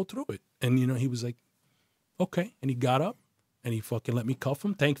 and let's go through it. And, he was like, okay. And he got up, and he fucking let me cuff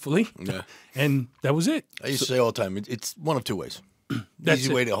him, thankfully. Yeah. And that was it. I used to say all the time, it's one of 2 ways. The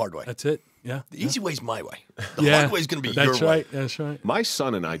easy way to the hard way. That's it. Yeah. The easy way's my way. The hard way's going to be your way. That's right. My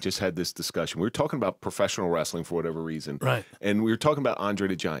son and I just had this discussion. We were talking about professional wrestling for whatever reason. Right. And we were talking about Andre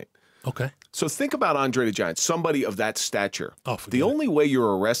the Giant. Okay. So think about Andre the Giant, somebody of that stature. Oh, the only way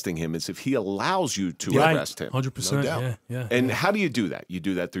you're arresting him is if he allows you to arrest him. 100%. No doubt. Yeah. And how do you do that? You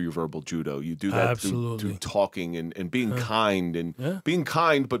do that through your verbal judo. You do that through talking and being kind being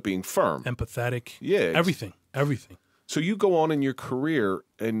kind but being firm. Empathetic. Yeah. Everything. So you go on in your career,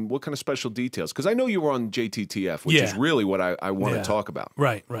 and what kind of special details? Because I know you were on JTTF, which is really what I want to talk about.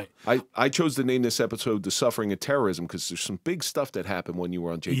 Right. I chose to name this episode The Suffering of Terrorism because there's some big stuff that happened when you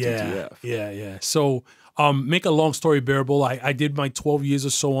were on JTTF. Yeah. So make a long story bearable, I did my 12 years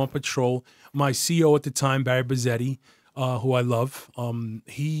or so on patrol. My CO at the time, Barry Bazzetti, who I love,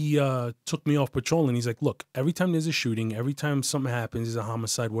 he took me off patrol, and he's like, look, every time there's a shooting, every time something happens, there's a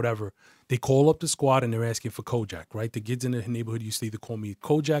homicide, whatever, they call up the squad and they're asking for Kojak, right? The kids in the neighborhood used to either call me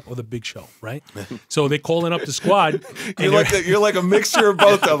Kojak or the Big Show, right? So they calling up the squad. You're like a mixture of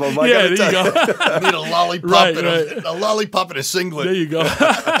both of them. There you go. I need a lollipop, a lollipop and a singlet. There you go.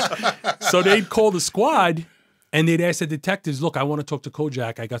 So they'd call the squad, And they'd ask the detectives, look, I want to talk to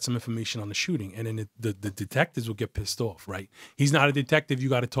Kojak. I got some information on the shooting. And then the detectives would get pissed off, right? He's not a detective. You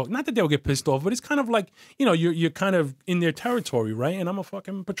got to talk. Not that they'll get pissed off, but it's kind of like, you know, you're kind of in their territory, right? And I'm a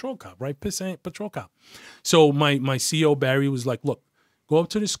fucking patrol cop, right? Patrol cop. So my CO, Barry, was like, look, go up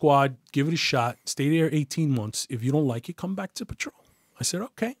to the squad, give it a shot, stay there 18 months. If you don't like it, come back to patrol. I said,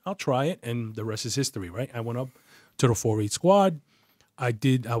 okay, I'll try it. And the rest is history, right? I went up to the 4-8 squad. I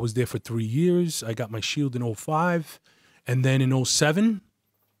was there for 3 years. I got my shield in 05. And then in 07,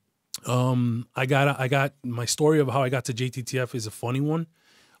 I got my story of how I got to JTTF is a funny one.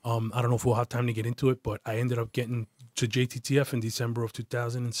 I don't know if we'll have time to get into it, but I ended up getting to JTTF in December of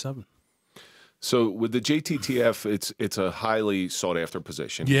 2007. So with the JTTF, it's a highly sought after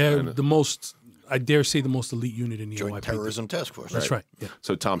position. Yeah, the most, I dare say, the most elite unit in the Joint NYPD. Terrorism Task Force. That's right. Yeah.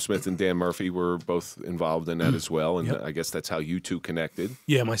 So Tom Smith and Dan Murphy were both involved in that as well, and I guess that's how you two connected.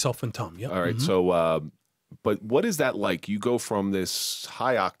 Yeah, myself and Tom. Yeah. All right. So, but what is that like? You go from this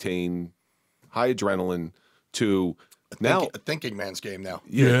high octane, high adrenaline to now a thinking man's game now.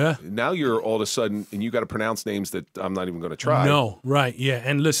 Yeah. Now you're all of a sudden, and you got to pronounce names that I'm not even going to try. No, right, yeah.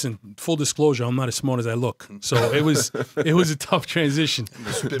 And listen, full disclosure, I'm not as smart as I look, so it was a tough transition.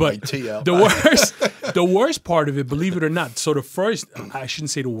 But the worst part of it, believe it or not, so the first, I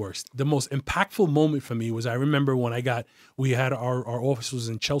shouldn't say the worst, the most impactful moment for me was I remember when we had our office was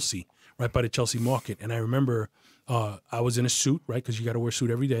in Chelsea, right by the Chelsea Market, and I remember I was in a suit, right, because you got to wear a suit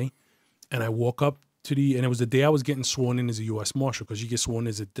every day, and I walk up and it was the day I was getting sworn in as a U.S. Marshal, because you get sworn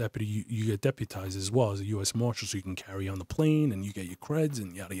as a deputy, you get deputized as well as a U.S. Marshal, so you can carry on the plane and you get your creds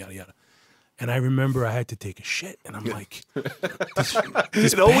and yada, yada, yada. And I remember I had to take a shit, and I'm like,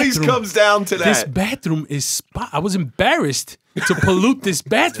 this it always comes down to that. This bathroom is I was embarrassed to pollute this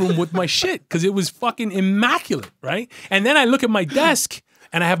bathroom with my shit because it was fucking immaculate, right? And then I look at my desk,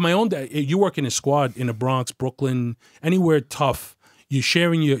 and I have my own you work in a squad in the Bronx, Brooklyn, anywhere tough. You're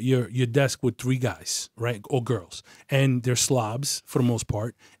sharing your desk with 3 guys, right, or girls, and they're slobs for the most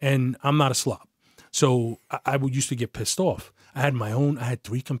part, and I'm not a slob. So I would used to get pissed off. I had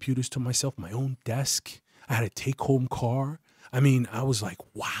 3 computers to myself, my own desk. I had a take-home car. I mean, I was like,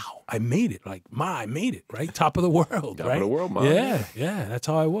 wow, I made it. Like, I made it, right? Top of the world, Top right? of the world, Ma. Yeah, that's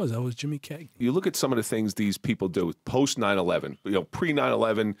how I was. I was Jimmy Keg. You look at some of the things these people do post 9/11. You know, pre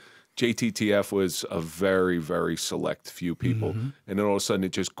 9/11. JTTF was a very, very select few people. And then all of a sudden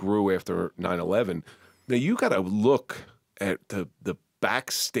it just grew after 9/11. Now you got to look at the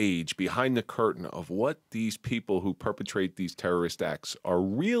backstage, behind the curtain of what these people who perpetrate these terrorist acts are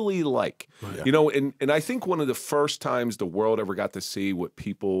really like. Right. You know, and I think one of the first times the world ever got to see what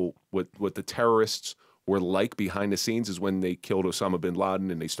the terrorists were like behind the scenes is when they killed Osama Bin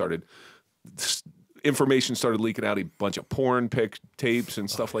Laden, and they started information started leaking out, a bunch of porn tapes and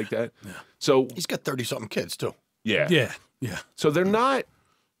stuff like that. Yeah. So he's got 30-something kids too. Yeah. So they're not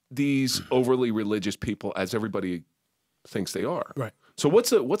these overly religious people as everybody thinks they are. Right. So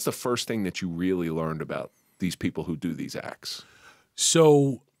what's the first thing that you really learned about these people who do these acts?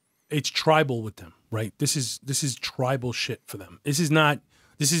 So it's tribal with them, right? This is tribal shit for them. This is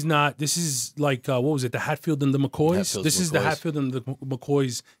like what was it? The Hatfield and the McCoys. This is the Hatfield and the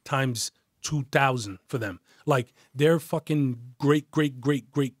McCoys times 2,000 for them. Like their fucking great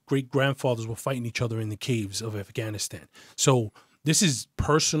grandfathers were fighting each other in the caves of Afghanistan. So this is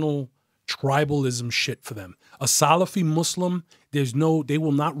personal tribalism shit for them. A Salafi Muslim, they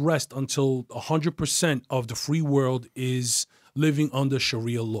will not rest until 100% of the free world is living under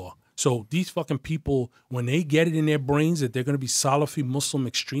Sharia law. So these fucking people, when they get it in their brains that they're going to be Salafi Muslim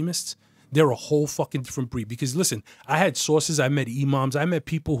extremists, they're a whole fucking different breed. Because listen, I had sources, I met imams, I met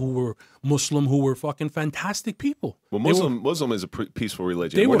people who were Muslim who were fucking fantastic people. Well, Muslim is a peaceful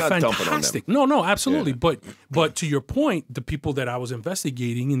religion. They We're were not fantastic. Dumping on them. No, absolutely. Yeah. But to your point, the people that I was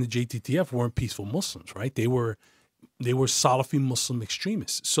investigating in the JTTF weren't peaceful Muslims, right? They were Salafi Muslim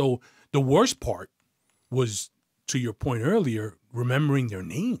extremists. So the worst part was, to your point earlier, remembering their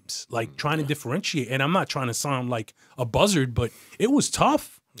names, like trying to differentiate. And I'm not trying to sound like a buzzard, but it was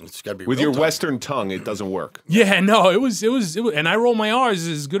tough. It's got to be with your tough. Western tongue. It doesn't work. Yeah, no, it was, and I roll my R's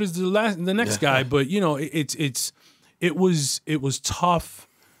as good as the next guy. But you know, it was tough.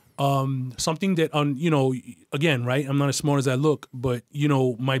 Something that you know, again, right? I'm not as smart as I look, but you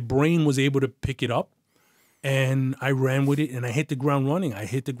know, my brain was able to pick it up, and I ran with it, and I hit the ground running.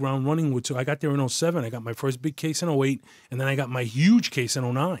 So I got there in 07. I got my first big case in 08, and then I got my huge case in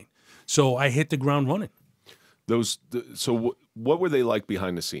 09. So I hit the ground running. So what were they like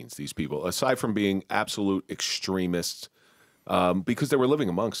behind the scenes, these people, aside from being absolute extremists, because they were living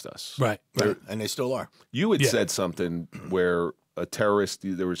amongst us? Right. And they still are. You had said something where a terrorist,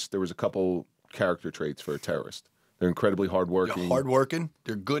 there was a couple character traits for a terrorist. They're incredibly hardworking. They're hardworking.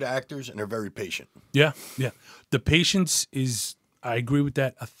 They're good actors, and they're very patient. Yeah, yeah. The patience is, I agree with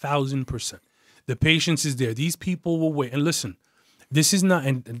that 1,000%. The patience is there. These people will wait. And listen, this is not,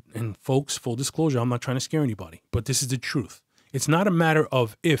 and folks, full disclosure, I'm not trying to scare anybody, but this is the truth. It's not a matter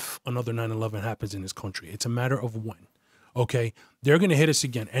of if another 9/11 happens in this country. It's a matter of when. Okay? They're going to hit us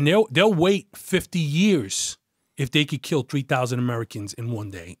again. And they'll wait 50 years if they could kill 3,000 Americans in one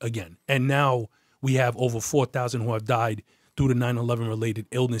day again. And now we have over 4,000 who have died due to 9/11 related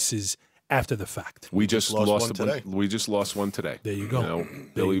illnesses after the fact. We just lost one today. We just lost one today. There you go. You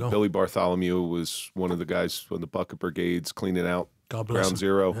know, Billy Bartholomew was one of the guys from the bucket brigades cleaning out God bless Ground him.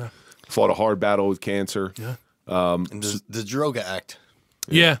 Zero. Yeah. Fought a hard battle with cancer. Yeah. And the Droga Act.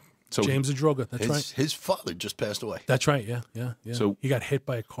 Yeah. So James Adroga. That's right. His father just passed away. That's right. Yeah. Yeah. Yeah. So- he got hit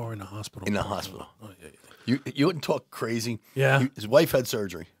by a car in the hospital. In the hospital. Oh, yeah, yeah. You wouldn't talk crazy. Yeah. His wife had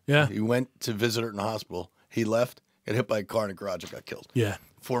surgery. Yeah. He went to visit her in the hospital. He left, got hit by a car in a garage, and got killed. Yeah.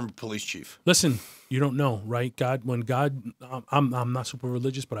 Former police chief. Listen, you don't know, right? When God, I'm not super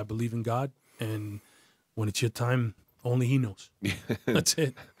religious, but I believe in God, and when it's your time, only He knows. That's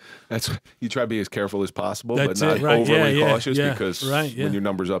it. You try to be as careful as possible, That's but not it, right. overly Yeah, cautious yeah. because Right, yeah. when your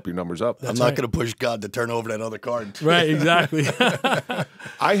number's up, your number's up. I'm not going to push God to turn over that other card. Right, exactly.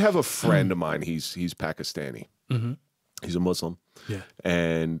 I have a friend of mine. He's Pakistani. Mm-hmm. He's a Muslim. Yeah.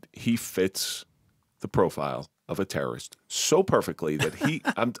 And he fits the profile of a terrorist so perfectly that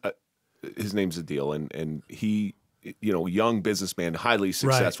his name's Adil, and he, young businessman, highly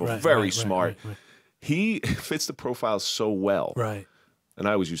successful, very smart. Right. He fits the profile so well. Right. And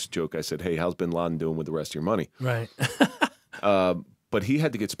I always used to joke. I said, "Hey, how's Bin Laden doing with the rest of your money?" Right. But he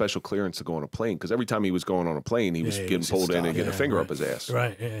had to get special clearance to go on a plane because every time he was going on a plane, he was getting pulled in and getting a finger up his ass.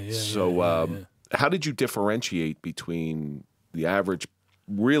 Right. Yeah. So, how did you differentiate between the average,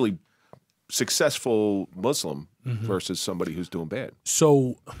 really successful Muslim versus somebody who's doing bad?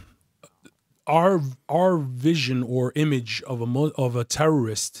 So, our vision or image of a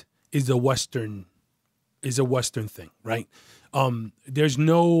terrorist is a Western thing, right? There's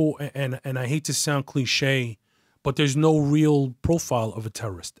no, and I hate to sound cliche, but there's no real profile of a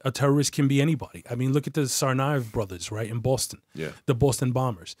terrorist. A terrorist can be anybody. I mean, look at the Tsarnaev brothers, right, in Boston. Yeah. The Boston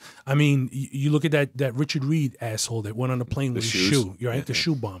bombers. I mean, you look at that Richard Reed asshole that went on a plane with his shoe, right? The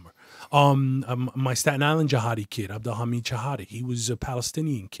shoe bomber. My Staten Island Jihadi kid, Abdel Hameed Shehadeh, he was a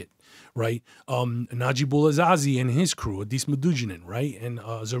Palestinian kid, right? Najibullah Zazi and his crew, Adis Medujanin, right? And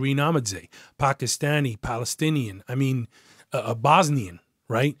Zareen Ahmadzai, Pakistani, Palestinian, I mean, Bosnian,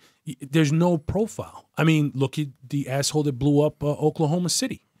 right? There's no profile. I mean, look at the asshole that blew up Oklahoma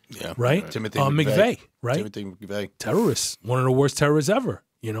City, right? Timothy McVeigh, right? Timothy McVeigh. Terrorists, one of the worst terrorists ever,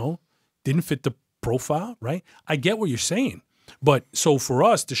 didn't fit the profile, right? I get what you're saying. But so for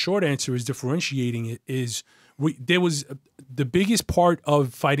us, the short answer is differentiating it is the biggest part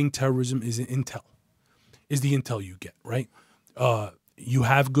of fighting terrorism is intel, is the intel you get, right? You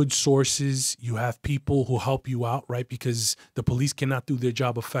have good sources, you have people who help you out, right? Because the police cannot do their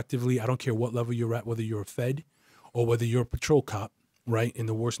job effectively. I don't care what level you're at, whether you're a Fed or whether you're a patrol cop, right? In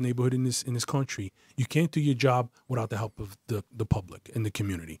the worst neighborhood in this country, you can't do your job without the help of the public and the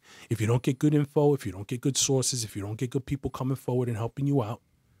community. If you don't get good info, if you don't get good sources, if you don't get good people coming forward and helping you out,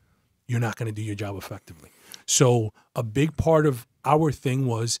 you're not going to do your job effectively. So a big part of our thing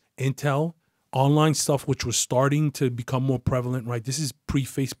was intel, online stuff, which was starting to become more prevalent, right? This is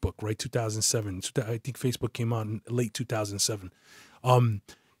pre-Facebook, right? 2007. I think Facebook came out in late 2007. The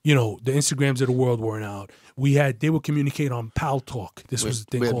Instagrams of the world weren't out. They would communicate on Pal Talk. This was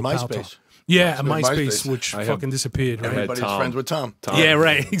the thing called Pal Talk. Yeah, MySpace, which fucking disappeared, right? Everybody's friends with Tom. Yeah,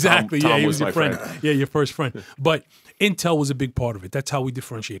 right, exactly. Tom he was was your my friend. friend. Yeah, your first friend. But intel was a big part of it. That's how we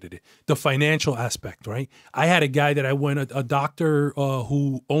differentiated it. The financial aspect, right? I had a guy that I went, a doctor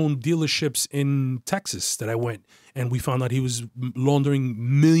who owned dealerships in Texas that I went, and we found out he was laundering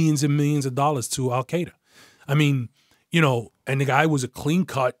millions and millions of dollars to Al Qaeda. I mean, and the guy was a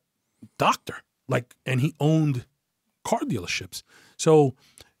clean-cut doctor, and he owned car dealerships. So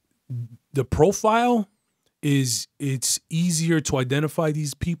the profile it's easier to identify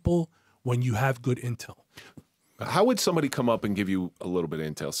these people when you have good intel. How would somebody come up and give you a little bit of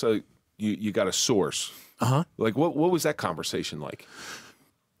intel? So you got a source. Like what was that conversation like?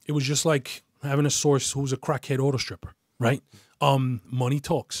 It was just like having a source who's a crackhead auto stripper, right? Money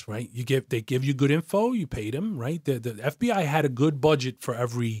talks, right? They give you good info, you pay them, right? The FBI had a good budget for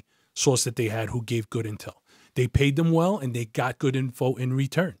every source that they had who gave good intel. They paid them well and they got good info in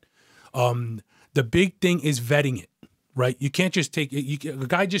return. The big thing is vetting it, right? You can't just take it. A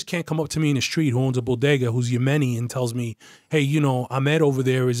guy just can't come up to me in the street who owns a bodega, who's Yemeni, and tells me, hey, you know, Ahmed over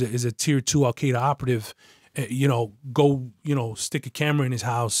there is a tier 2 Al-Qaeda operative. You know, go, you know, stick a camera in his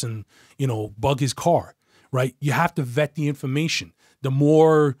house and, you know, bug his car, right? You have to vet the information. The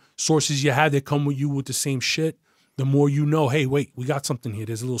more sources you have that come with you with the same shit, the more you know, hey, wait, we got something here.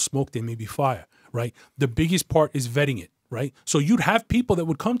 There's a little smoke there, maybe fire, right? The biggest part is vetting it, right? So you'd have people that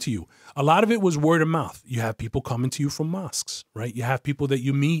would come to you. A lot of it was word of mouth. You have people coming to you from mosques, right? You have people that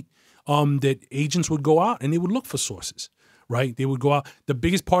you meet that agents would go out and they would look for sources, right? They would go out. The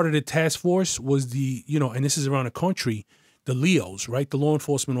biggest part of the task force was the, you know, and this is around the country, the LEOs, right? The law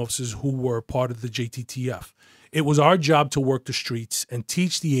enforcement officers who were part of the JTTF. It was our job to work the streets and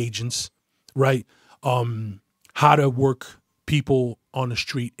teach the agents, right, how to work people on the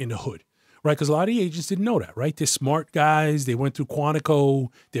street in the hood, right? Because a lot of the agents didn't know that, right? They're smart guys. They went through Quantico.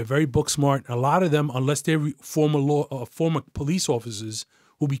 They're very book smart. A lot of them, unless they're former police officers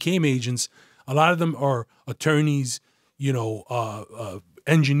who became agents, a lot of them are attorneys, you know,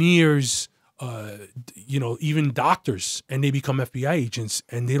 engineers, you know, even doctors, and they become FBI agents,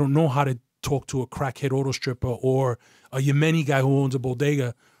 and they don't know how to talk to a crackhead auto stripper or a Yemeni guy who owns a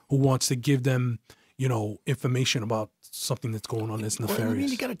bodega who wants to give them, you know, information about something that's going on that's nefarious. Well, I mean,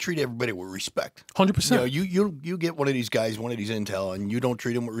 you got to treat everybody with respect. 100%. You know, you get one of these guys, one of these intel, and you don't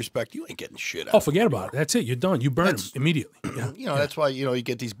treat him with respect, you ain't getting shit out. Oh, forget about it. That's it. You're done. You burn them immediately. Yeah. You know, that's why, you know, you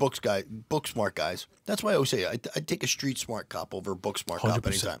get these book smart guys. That's why I always say I take a street smart cop over a book smart cop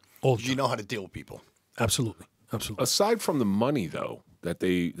anytime. Because you know how to deal with people. Absolutely. Absolutely. Aside from the money, though,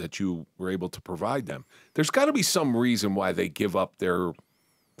 that you were able to provide them, there's got to be some reason why they give up their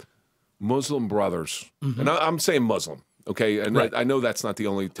Muslim brothers. And I'm saying Muslim, okay? And right. I know that's not the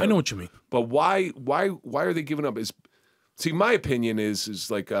only term. I know what you mean. But why are they giving up? See, my opinion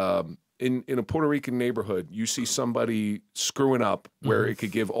is like in a Puerto Rican neighborhood, you see somebody screwing up where it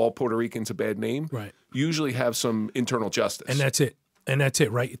could give all Puerto Ricans a bad name. Right. You usually have some internal justice. And that's it. And that's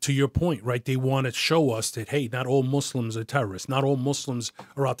it, right? To your point, right? They want to show us that, hey, not all Muslims are terrorists. Not all Muslims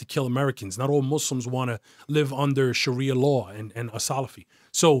are out to kill Americans. Not all Muslims want to live under Sharia law and a Salafi.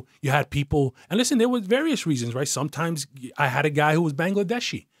 So you had people, and listen, there were various reasons, right? Sometimes I had a guy who was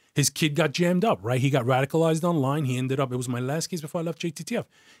Bangladeshi. His kid got jammed up, right? He got radicalized online. He ended up, it was my last case before I left JTTF.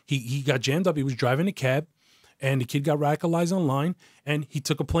 He got jammed up. He was driving a cab, and the kid got radicalized online, and he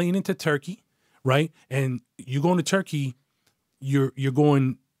took a plane into Turkey, right? And you going to Turkey, you're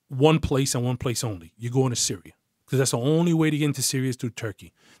going one place and one place only. You're going to Syria, because that's the only way to get into Syria is through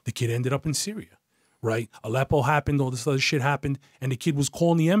Turkey. The kid ended up in Syria, right? Aleppo happened, all this other shit happened, and the kid was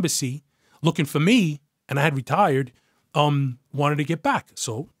calling the embassy looking for me, and I had retired, wanted to get back.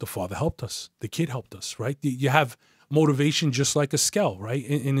 So the father helped us. The kid helped us, right? You have motivation just like a skell, right?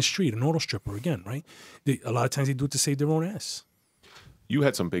 In the street, an auto stripper, again, right? A lot of times they do it to save their own ass. You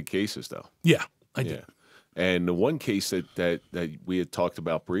had some big cases, though. Yeah, I did. And the one case that we had talked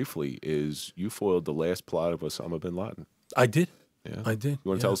about briefly is you foiled the last plot of Osama Bin Laden. I did. Yeah. I did. You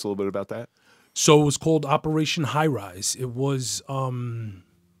want to tell us a little bit about that? So it was called Operation High Rise. It was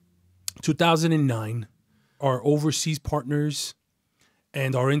 2009. Our overseas partners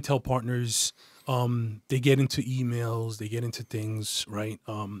and our intel partners, they get into emails, they get into things, right?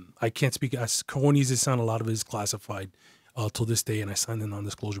 I can't speak, as corny as it sounds, a lot of it is classified till this day, and I signed a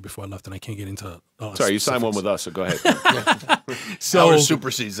non-disclosure before I left, and I can't get into Sorry, you signed one with us, so go ahead. So ours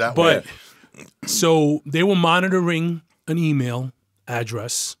supersedes that one. So they were monitoring an email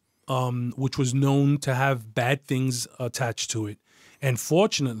address, which was known to have bad things attached to it. And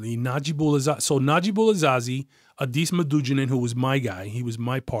fortunately, Najibullah Zazi, Adis Medujanin, who was my guy, he was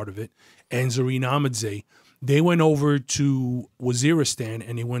my part of it, and Zareen Ahmadzai, they went over to Waziristan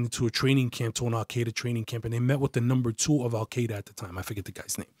and they went into a training camp, to an Al-Qaeda training camp, and they met with the number 2 of Al-Qaeda at the time. I forget the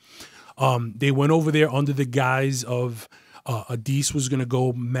guy's name. They went over there under the guise of Adis was going to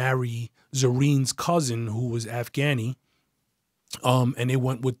go marry Zareen's cousin, who was Afghani, and they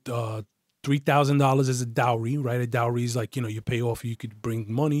went with $3,000 as a dowry, right? A dowry is like, you know, you pay off, you could bring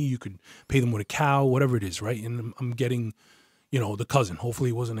money, you could pay them with a cow, whatever it is, right? And I'm getting, you know, the cousin. Hopefully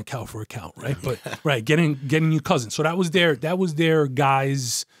it wasn't a cow for a cow, right? But right, getting your cousin. So that was their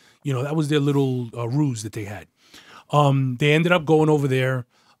guys, you know, that was their little ruse that they had. They ended up going over there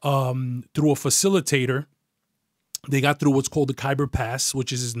through a facilitator. They got through what's called the Khyber Pass,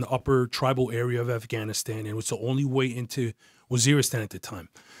 which is in the upper tribal area of Afghanistan, and it was the only way into Waziristan at the time.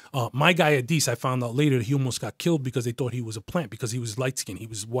 My guy Adis, I found out later, he almost got killed because they thought he was a plant, because he was light-skinned. He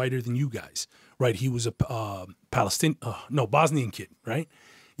was whiter than you guys, right? He was a Bosnian kid, right?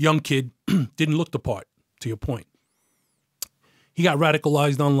 Young kid, didn't look the part, to your point. He got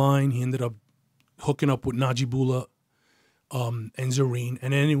radicalized online. He ended up hooking up with Najibullah and Zareen.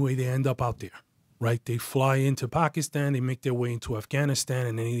 And anyway, they end up out there, right? They fly into Pakistan, they make their way into Afghanistan,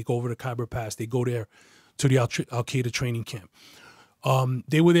 and then they go over the Khyber Pass. They go there to the Al-Qaeda training camp.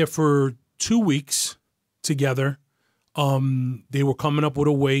 They were there for 2 weeks together. They were coming up with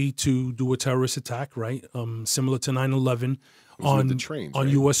a way to do a terrorist attack, right? Similar to 9/11 on the trains, on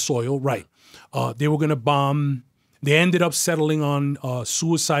right? U.S. soil, right? They were going to bomb. They ended up settling on a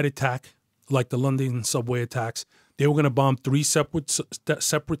suicide attack, like the London subway attacks. They were going to bomb 3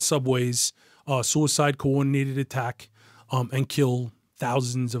 separate subways, suicide coordinated attack, and kill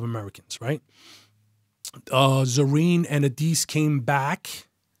thousands of Americans, right? Zareen and Adis came back,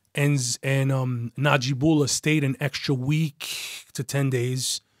 and Najibullah stayed an extra week to 10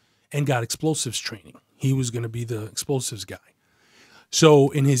 days and got explosives training. He was going to be the explosives guy. So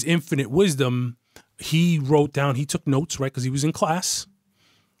in his infinite wisdom, he wrote down, he took notes, right, because he was in class,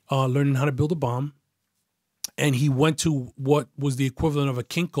 learning how to build a bomb. And he went to what was the equivalent of a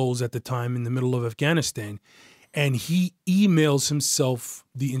Kinko's at the time in the middle of Afghanistan. And he emails himself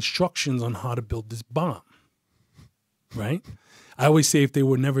the instructions on how to build this bomb, right? I always say if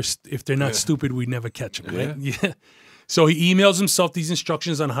they're not stupid, we never catch them, right? Yeah. So he emails himself these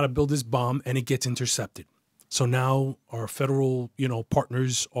instructions on how to build this bomb, and it gets intercepted. So now our federal,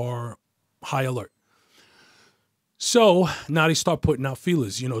 partners are high alert. So now they start putting out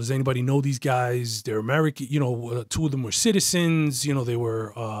feelers. Does anybody know these guys? They're American. 2 of them were citizens.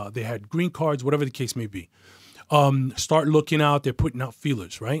 They had green cards, whatever the case may be. Start looking out. They're putting out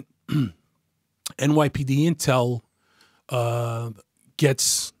feelers, right? NYPD Intel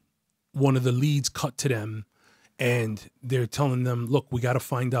gets one of the leads cut to them, and they're telling them, look, we got to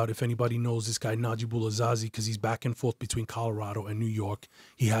find out if anybody knows this guy Najibullah Zazi, because he's back and forth between Colorado and New York.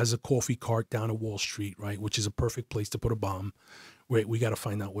 He has a coffee cart down at Wall Street, right, which is a perfect place to put a bomb. We got to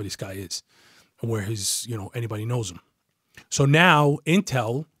find out where this guy is and where his, anybody knows him. So now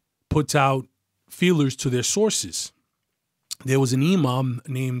Intel puts out feelers to their sources. There was an imam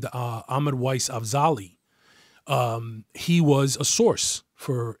named Ahmed Weiss Afzali. He was a source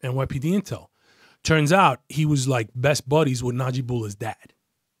for NYPD Intel. Turns out he was like best buddies with Najibullah's dad.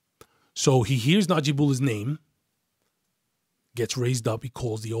 So he hears Najibullah's name, gets raised up, he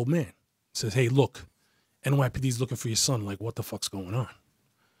calls the old man, says, hey, look, NYPD's looking for your son. Like, what the fuck's going on?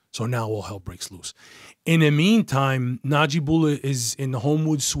 So now all hell breaks loose. In the meantime, Najibullah is in the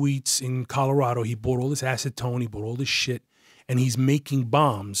Homewood Suites in Colorado. He bought all this acetone, he bought all this shit, and he's making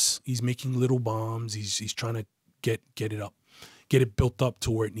bombs. He's making little bombs. He's trying to get it built up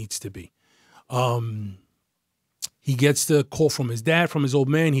to where it needs to be. He gets the call from his dad, from his old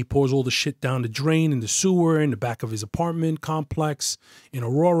man. He pours all the shit down the drain in the sewer in the back of his apartment complex in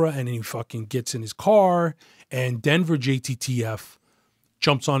Aurora, and then he fucking gets in his car, and Denver JTTF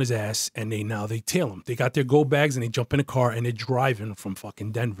jumps on his ass, and they tail him. They got their go bags, and they jump in a car, and they're driving from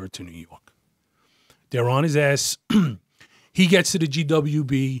fucking Denver to New York. They're on his ass. He gets to the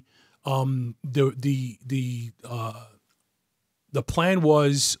GWB. The plan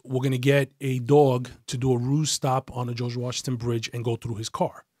was we're going to get a dog to do a ruse stop on the George Washington Bridge and go through his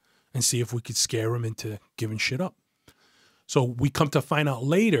car and see if we could scare him into giving shit up. So we come to find out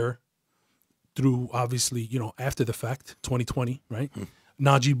later through, obviously, after the fact, 2020, right?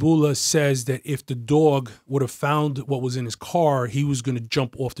 Najibullah says that if the dog would have found what was in his car, he was going to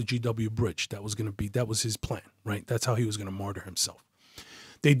jump off the GW Bridge. That was his plan, right? That's how he was going to martyr himself.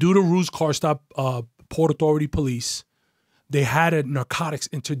 They do the ruse car stop, Port Authority police. They had a narcotics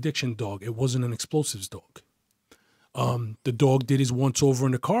interdiction dog. It wasn't an explosives dog. The dog did his once over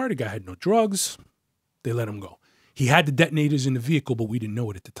in the car. The guy had no drugs. They let him go. He had the detonators in the vehicle, but we didn't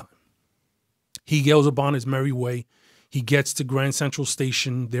know it at the time. He goes upon his merry way. He gets to Grand Central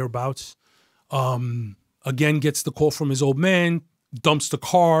Station, thereabouts. Again, gets the call from his old man, dumps the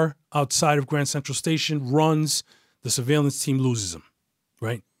car outside of Grand Central Station, runs. The surveillance team loses him,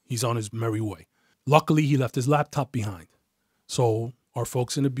 right? He's on his merry way. Luckily, he left his laptop behind. So our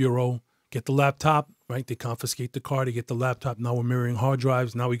folks in the Bureau get the laptop, right? They confiscate the car, they get the laptop. Now we're mirroring hard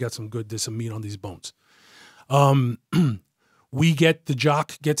drives. Now we got there's some meat on these bones. The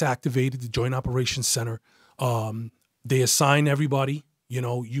JOC gets activated, the Joint Operations Center. They assign everybody,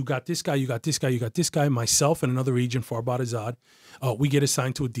 you got this guy, you got this guy, you got this guy, myself and another agent, Farbad Azad. We get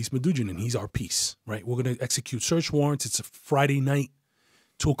assigned to Adis Medujanin. He's our piece, right? We're going to execute search warrants. It's a Friday night.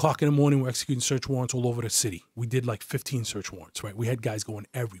 2 o'clock in the morning, we're executing search warrants all over the city. We did like 15 search warrants, right? We had guys going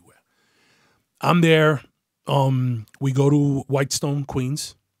everywhere. I'm there. We go to Whitestone,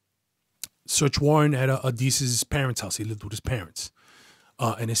 Queens. Search warrant at Adis's parents' house. He lived with his parents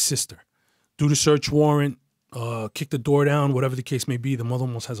and his sister. Do the search warrant, kick the door down, whatever the case may be. The mother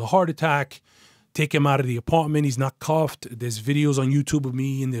almost has a heart attack. take him out of the apartment. He's not cuffed. There's videos on YouTube of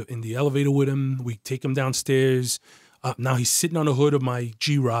me in the elevator with him. We take him downstairs. Now he's sitting on the hood of my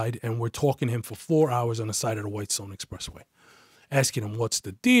G-Ride, and we're talking to him for 4 hours on the side of the Whitestone Expressway, asking him, what's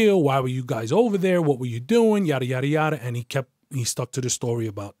the deal? Why were you guys over there? What were you doing? Yada, yada, yada. And he stuck to the story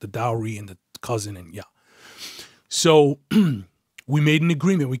about the dowry and the cousin and yeah. So we made an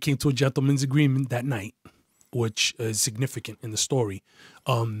agreement. We came to a gentleman's agreement that night, which is significant in the story.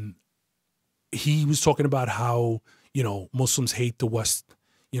 He was talking about how, Muslims hate the West,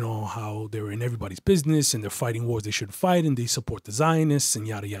 how they're in everybody's business and they're fighting wars they shouldn't fight and they support the Zionists and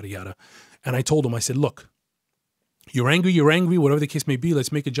yada, yada, yada. And I told him, I said, look, you're angry, whatever the case may be,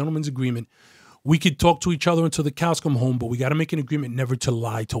 let's make a gentleman's agreement. We could talk to each other until the cows come home, but we got to make an agreement never to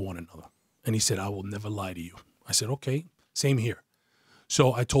lie to one another. And he said, I will never lie to you. I said, okay, same here.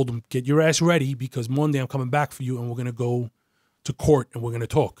 So I told him, get your ass ready because Monday I'm coming back for you and we're going to go to court and we're going to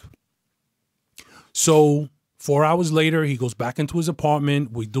talk. So 4 hours later, he goes back into his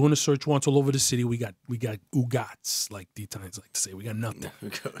apartment. We're doing a search warrant all over the city. We got ugats, like the Italians like to say. We got nothing,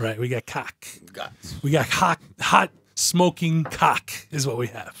 right? We got cock. Ugats. We got hot smoking cock is what we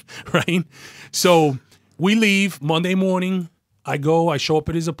have, right? So we leave Monday morning. I show up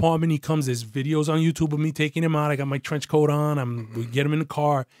at his apartment. He comes. There's videos on YouTube of me taking him out. I got my trench coat on. We get him in the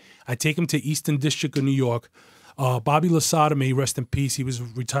car. I take him to Eastern District of New York. Bobby Lasada, may he rest in peace. He was a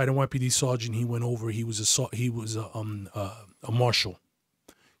retired NYPD sergeant. He went over. He was a marshal.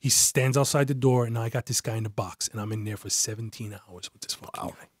 He stands outside the door, and I got this guy in the box, and I'm in there for 17 hours with this fucking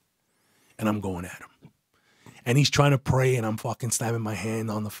guy, and I'm going at him. And he's trying to pray, and I'm fucking slamming my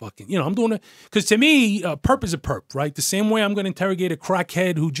hand on the fucking, I'm doing it. Because to me, perp is a perp, right? The same way I'm going to interrogate a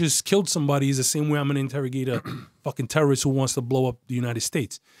crackhead who just killed somebody is the same way I'm going to interrogate a fucking terrorist who wants to blow up the United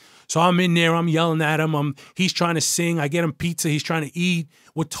States. So I'm in there, I'm yelling at him. He's trying to sing. I get him pizza. He's trying to eat.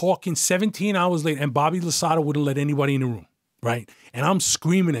 We're talking 17 hours later, and Bobby Lasada wouldn't let anybody in the room, right? And I'm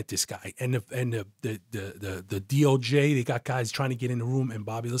screaming at this guy. And the DOJ, they got guys trying to get in the room, and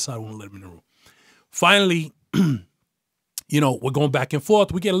Bobby Lasada won't let him in the room. Finally, we're going back and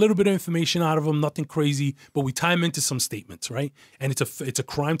forth. We get a little bit of information out of him, nothing crazy, but we tie him into some statements, right? And it's a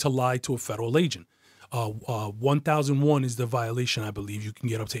crime to lie to a federal agent. 1001 is the violation, I believe. You can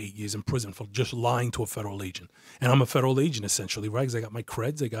get up to 8 years in prison for just lying to a federal agent. And I'm a federal agent, essentially, right? Because I got my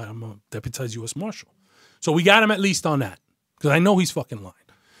creds. I'm a deputized U.S. Marshal. So we got him at least on that because I know he's fucking lying.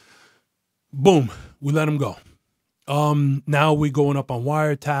 Boom. We let him go. Now we're going up on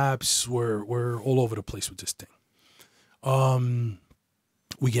wiretaps. We're all over the place with this thing.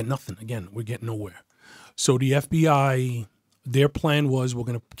 We get nothing. Again, we're getting nowhere. So the FBI, their plan was we're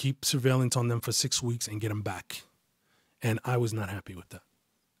going to keep surveillance on them for 6 weeks and get them back. And I was not happy with that.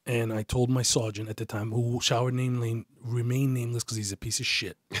 And I told my sergeant at the time, who shall remain nameless because he's a piece of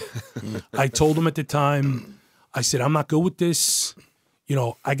shit. I told him at the time, I said, I'm not good with this. We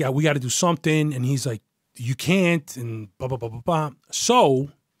got to do something. And he's like, you can't, and blah, blah, blah, blah, blah. So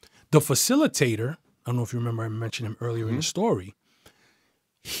the facilitator, I don't know if you remember, I mentioned him earlier in the story,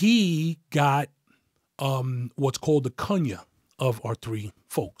 he got what's called the kunya of our three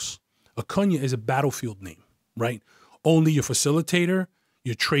folks. A kunya is a battlefield name, right? Only your facilitator,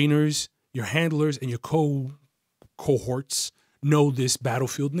 your trainers, your handlers, and your cohorts know this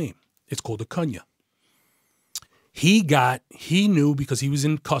battlefield name. It's called a kunya. He knew because he was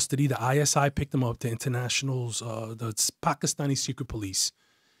in custody. The ISI picked him up. The internationals, the Pakistani secret police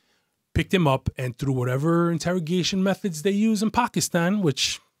picked him up, and through whatever interrogation methods they use in Pakistan,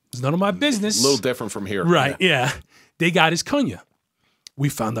 which is none of my business. A little different from here. Right, yeah. They got his kunya. We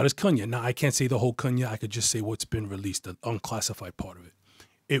found out his kunya. Now, I can't say the whole kunya. I could just say what's been released, the unclassified part of it.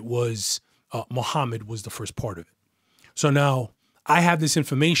 It was, Muhammad was the first part of it. So now, I have this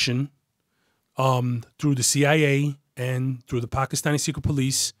information through the CIA and through the Pakistani secret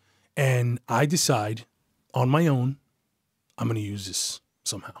police, and I decide on my own, I'm going to use this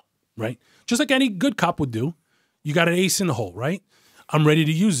somehow, right? Just like any good cop would do. You got an ace in the hole, right? I'm ready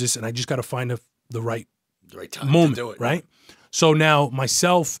to use this, and I just got to find the right time moment, to do it, right? So now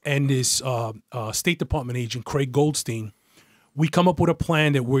myself and this State Department agent, Craig Goldstein, we come up with a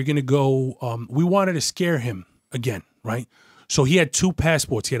plan that we're going to go, we wanted to scare him again, right? So he had two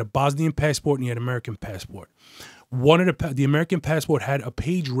passports. He had a Bosnian passport and he had an American passport. One of the American passport had a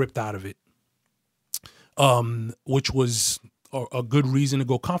page ripped out of it, which was a good reason to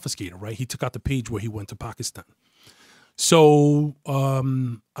go confiscate it, right? He took out the page where he went to Pakistan. So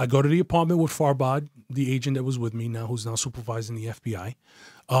I go to the apartment with Farbad, the agent that was with me now, who's now supervising the FBI,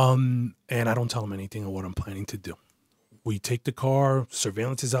 and I don't tell him anything of what I'm planning to do. We take the car,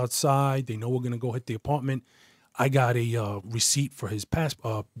 surveillance is outside, they know we're going to go hit the apartment. I got a receipt for his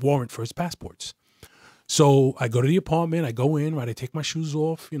warrant for his passports. So I go to the apartment, I go in, right? I take my shoes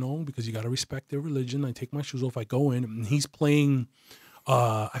off, you know, because you got to respect their religion. I take my shoes off, I go in, and he's playing,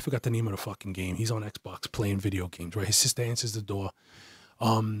 I forgot the name of the fucking game. He's on Xbox playing video games, right? His sister answers the door.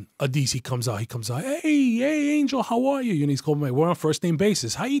 Adis, he comes out, hey, Angel, how are you? And he's calling me, we're on first name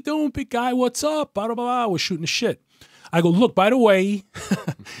basis. How you doing, big guy? What's up? Blah, blah, blah. We're shooting the shit. I go, look, by the way,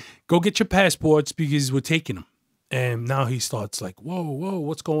 go get your passports because we're taking them. And now he starts like, whoa,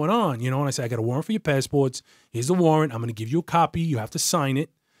 what's going on? You know, and I say, I got a warrant for your passports. Here's the warrant. I'm going to give you a copy. You have to sign it.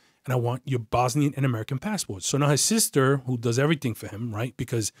 And I want your Bosnian and American passports. So now his sister, who does everything for him, right?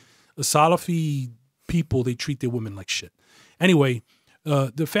 Because the Salafi people, they treat their women like shit. Anyway,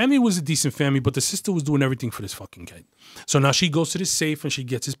 the family was a decent family, but the sister was doing everything for this fucking kid. So now she goes to the safe and she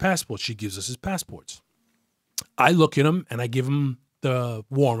gets his passports. She gives us his passports. I look at him and I give him the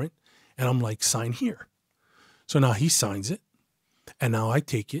warrant. And I'm like, sign here. So now he signs it, and now I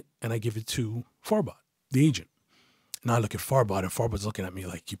take it, and I give it to Farbad, the agent. Now I look at Farbad, and Farbad's looking at me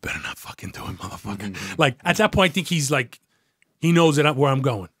like, you better not fucking do it, motherfucker. Like, at that point, I think he's like, he knows that where I'm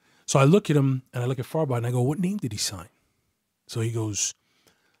going. So I look at him, and I look at Farbad, and I go, what name did he sign? So he goes,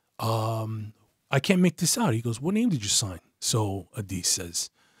 I can't make this out. He goes, what name did you sign? So Adis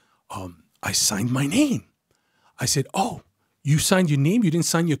says, I signed my name. I said, oh. You signed your name? You didn't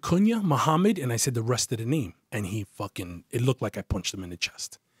sign your kunya, Muhammad? And I said the rest of the name. And he fucking, it looked like I punched him in the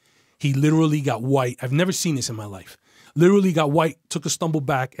chest. He literally got white. I've never seen this in my life. Literally got white, took a stumble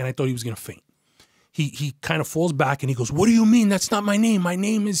back, and I thought he was going to faint. He kind of falls back and he goes, what do you mean? That's not my name. My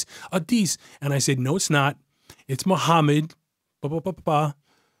name is Adis. And I said, no, it's not. It's Muhammad.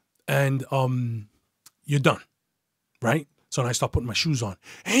 And you're done. Right? So then I start putting my shoes on.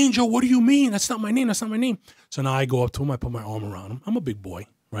 Angel, what do you mean? That's not my name. That's not my name. So now I go up to him. I put my arm around him. I'm a big boy,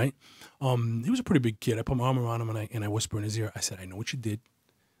 right? He was a pretty big kid. I put my arm around him and I whisper in his ear. I said, I know what you did.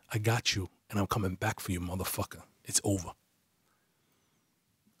 I got you. And I'm coming back for you, motherfucker. It's over.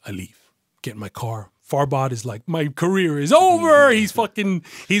 I leave. Get in my car. Farbad is like, my career is over. He's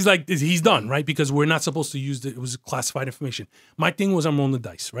like, he's done, right? Because we're not supposed to use it. It was classified information. My thing was I'm rolling the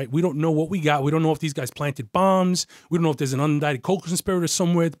dice, right? We don't know what we got. We don't know if these guys planted bombs. We don't know if there's an unindicted co-conspirator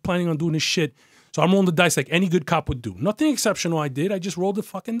somewhere planning on doing this shit. So I'm rolling the dice like any good cop would do. Nothing exceptional I did. I just rolled the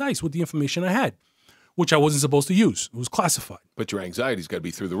fucking dice with the information I had, which I wasn't supposed to use. It was classified. But your anxiety's got to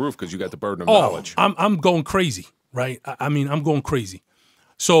be through the roof because you got the burden of knowledge. I'm going crazy, right? I mean, I'm going crazy.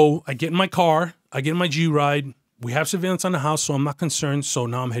 So I get in my car, I get in my G-Ride. We have surveillance on the house, so I'm not concerned. So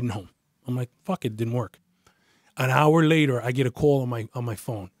now I'm heading home. I'm like, fuck it, didn't work. An hour later, I get a call on my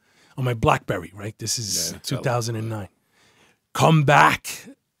phone, on my BlackBerry, right? This is 2009. Come back.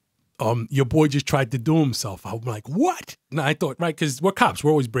 Your boy just tried to do himself. I'm like, what? No, I thought, right, because we're cops.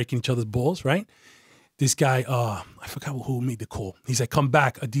 We're always breaking each other's balls, right? This guy, I forgot who made the call. He's like, come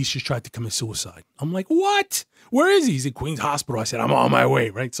back. Adis just tried to commit suicide. I'm like, what? Where is he? He's at Queens Hospital. I said, I'm on my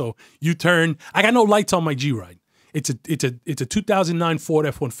way, right? So you turn. I got no lights on my G-Ride. It's a 2009 Ford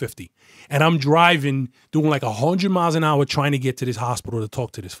F-150. And I'm driving, doing like 100 miles an hour trying to get to this hospital to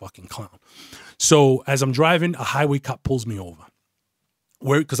talk to this fucking clown. So as I'm driving, a highway cop pulls me over.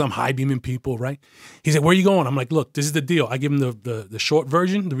 Because I'm high beaming people, right? He's like, where are you going? I'm like, look, this is the deal. I give him the short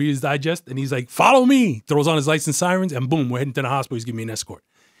version, the Reader's Digest, and he's like, follow me. Throws on his lights and sirens, and boom, we're heading to the hospital. He's giving me an escort.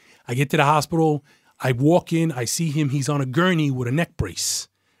 I get to the hospital. I walk in. I see him. He's on a gurney with a neck brace,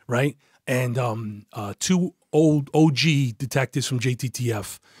 right? And two old OG detectives from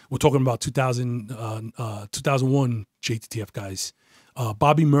JTTF. We're talking about 2001 JTTF guys.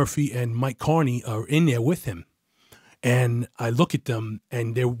 Bobby Murphy and Mike Carney are in there with him. And I look at them,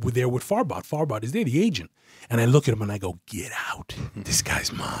 and they're there with Farbad. Farbad is there, the agent. And I look at him, and I go, get out. This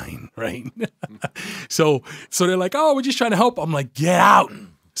guy's mine, right? So they're like, oh, we're just trying to help. I'm like, get out.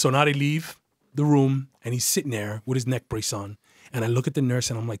 So now they leave the room, and he's sitting there with his neck brace on. And I look at the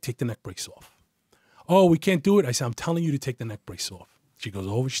nurse, and I'm like, take the neck brace off. Oh, we can't do it. I said, I'm telling you to take the neck brace off. She goes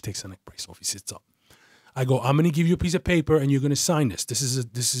over, she takes the neck brace off. He sits up. I go, I'm going to give you a piece of paper, and you're going to sign this.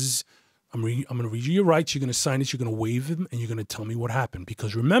 I'm going to read you your rights. You're going to sign this. You're going to waive them, and you're going to tell me what happened.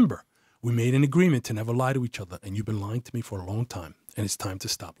 Because remember, we made an agreement to never lie to each other, and you've been lying to me for a long time, and it's time to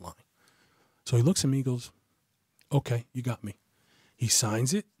stop lying. So he looks at me, he goes, okay, you got me. He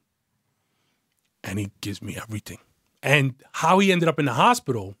signs it, and he gives me everything. And how he ended up in the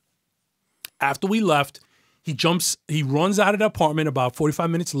hospital, after we left, he runs out of the apartment about 45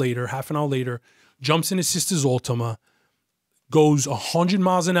 minutes later, half an hour later, jumps in his sister's Altima, goes 100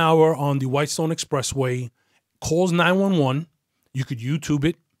 miles an hour on the Whitestone Expressway, calls 911. You could YouTube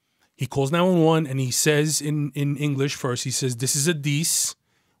it. He calls 911 and he says in English first, he says, this is Adis.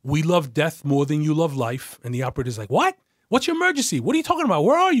 We love death more than you love life. And the operator's like, what? What's your emergency? What are you talking about?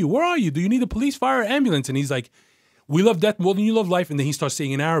 Where are you? Where are you? Do you need a police, fire, or ambulance? And he's like, we love death more than you love life. And then he starts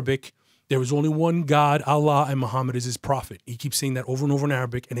saying in Arabic, there is only one God, Allah, and Muhammad is his prophet. He keeps saying that over and over in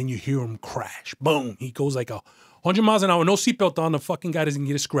Arabic, and then you hear him crash. Boom. He goes like 100 miles an hour, no seatbelt on. The fucking guy doesn't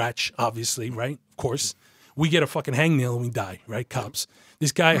get a scratch, obviously, right? Of course. We get a fucking hangnail and we die, right? Cops.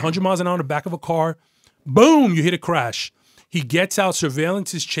 This guy, 100 miles an hour in the back of a car. Boom, you hit a crash. He gets out.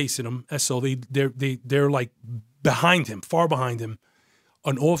 Surveillance is chasing him. So they're like behind him, far behind him.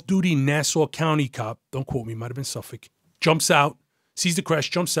 An off-duty Nassau County cop, don't quote me, might have been Suffolk, jumps out, sees the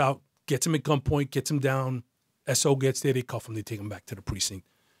crash, jumps out, gets him at gunpoint, gets him down. SO gets there, they cuff him, they take him back to the precinct,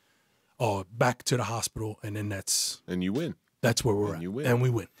 back to the hospital, and then that's... And you win. That's where we're And at. you win. And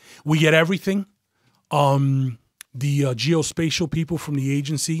we win. We get everything. The geospatial people from the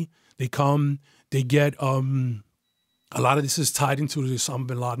agency, they come, they get... a lot of this is tied into the Osama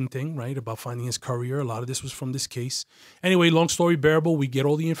Bin Laden thing, right, about finding his courier. A lot of this was from this case. Anyway, long story bearable, we get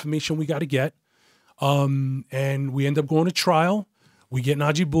all the information we got to get, and we end up going to trial. We get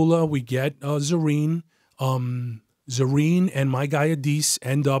Najibullah, we get Zareen. Zareen and my guy Adis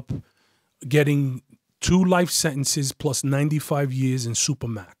end up getting 2 life sentences plus 95 years in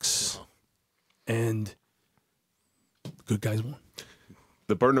Supermax. And good guys won.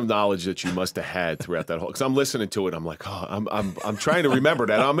 The burden of knowledge that you must have had throughout that whole, because I'm listening to it, I'm like, oh, I'm trying to remember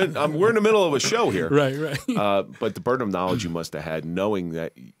that. We're in the middle of a show here, right. But the burden of knowledge you must have had, knowing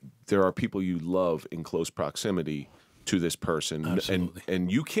that there are people you love in close proximity to this person, and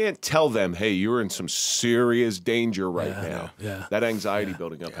you can't tell them, hey, you're in some serious danger right now. Yeah, that anxiety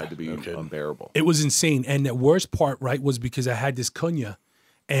building up had to be unbearable. It was insane, and the worst part, right, was because I had this kunya.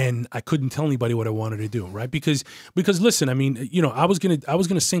 And I couldn't tell anybody what I wanted to do, right? Because listen, I mean, you know, I was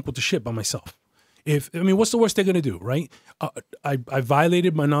gonna sink with the ship by myself. What's the worst they're gonna do, right? I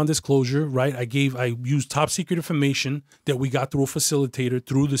violated my non-disclosure, right? I used top secret information that we got through a facilitator,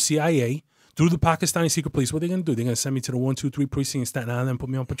 through the CIA, through the Pakistani secret police. What are they gonna do? They're gonna send me to the 123 precinct in Staten Island and put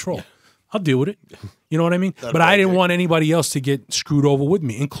me on patrol. I'll deal with it. You know what I mean? But I didn't want anybody else to get screwed over with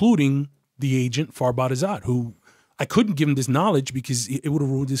me, including the agent Farbad Azad, who I couldn't give him this knowledge because it would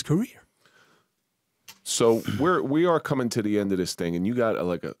have ruined his career. So we are coming to the end of this thing, and you got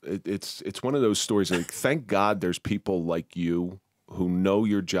it's one of those stories. Like, thank God there's people like you who know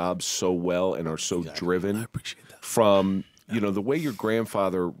your job so well and are so driven. I appreciate that. From the way your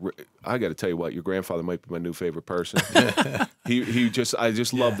grandfather. I got to tell you what, your grandfather might be my new favorite person. I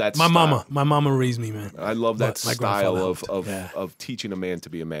just love that. My style. mama raised me, man. I love that style of teaching a man to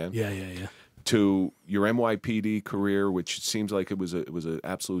be a man. Yeah. To your NYPD career, which seems like it was an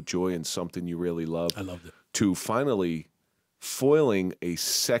absolute joy and something you really loved. I loved it. To finally foiling a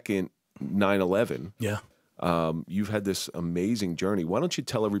second 9/11. Yeah. You've had this amazing journey. Why don't you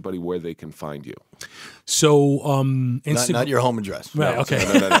tell everybody where they can find you? So, not your home address. Right, okay.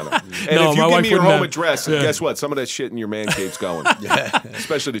 No. And if you give me your home address, guess what? Some of that shit in your man cave's going.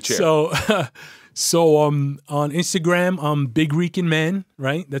 Especially the chair. So on Instagram, I'm Big Rican Man,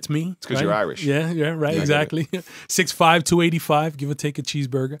 right? That's me. It's because you're Irish. Yeah, right, exactly. 6'5", 285, give or take a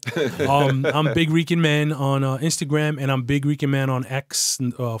cheeseburger. I'm Big Rican Man on Instagram, and I'm Big Rican Man on X,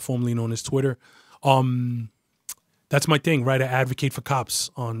 formerly known as Twitter. That's my thing, right? I advocate for cops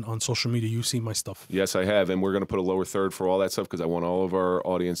on social media. You've seen my stuff. Yes, I have, and we're going to put a lower third for all that stuff because I want all of our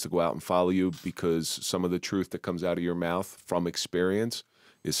audience to go out and follow you, because some of the truth that comes out of your mouth from experience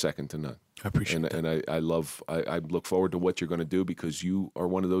is second to none. I appreciate that. And I look forward to what you're going to do, because you are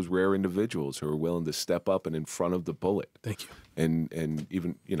one of those rare individuals who are willing to step up and in front of the bullet. Thank you. And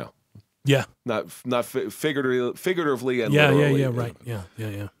even, yeah, not figuratively and literally. Yeah, right.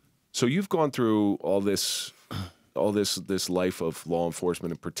 Yeah. So you've gone through all this life of law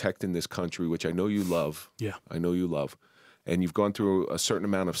enforcement and protecting this country, which I know you love. Yeah. I know you love. And you've gone through a certain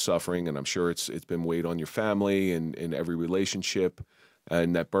amount of suffering, and I'm sure it's been weighed on your family and in every relationship.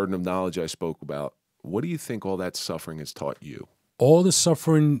 And that burden of knowledge I spoke about, what do you think all that suffering has taught you? All the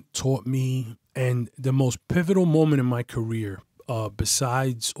suffering taught me, and the most pivotal moment in my career,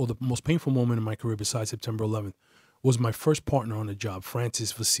 the most painful moment in my career besides September 11th, was my first partner on the job,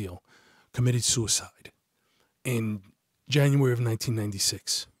 Francis Vasile, committed suicide in January of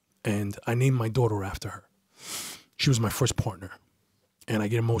 1996. And I named my daughter after her. She was my first partner. And I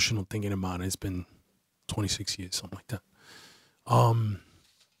get emotional thinking about it. It's been 26 years, something like that.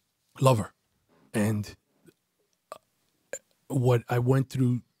 Love her. And what I went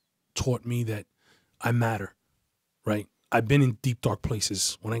through taught me that I matter, right? I've been in deep, dark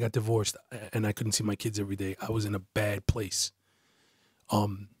places. When I got divorced and I couldn't see my kids every day, I was in a bad place.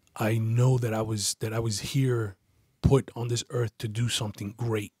 I know that I was here, put on this earth to do something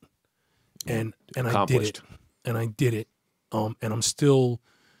great. And I did it. And I did it. and I'm still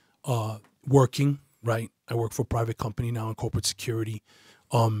working. Right, I work for a private company now in corporate security.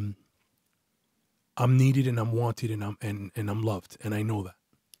 I'm needed and I'm wanted and I'm loved, and I know that.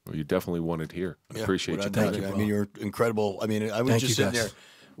 Well, you definitely wanted here. Yeah, Appreciate you. Thank you. I mean, you're incredible. I mean, I was just sitting there.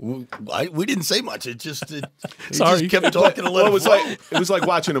 We didn't say much. It just Sorry. just kept talking a little. It was like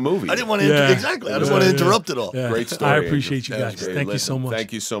watching a movie. I didn't want to exactly. I didn't want to interrupt it all. Yeah. Great story. I appreciate Angel. you guys. Thank you so much.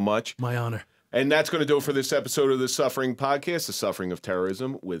 Thank you so much. My honor. And that's going to do it for this episode of The Suffering Podcast, The Suffering of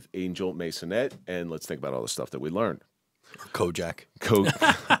Terrorism with Angel Maysonet. And let's think about all the stuff that we learned. Or Kojak.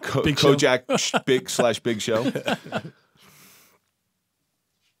 Big Kojak big show.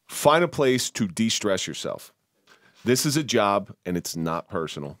 Find a place to de-stress yourself. This is a job and it's not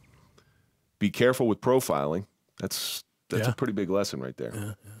personal. Be careful with profiling. That's a pretty big lesson right there.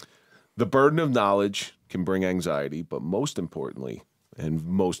 Yeah. The burden of knowledge can bring anxiety, but most importantly,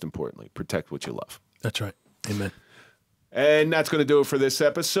 protect what you love. That's right. Amen. And that's going to do it for this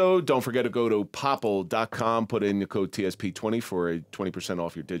episode. Don't forget to go to popple.com, put in the code TSP20 for a 20%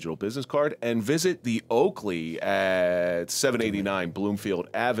 off your digital business card, and visit the Oakley at 789 Bloomfield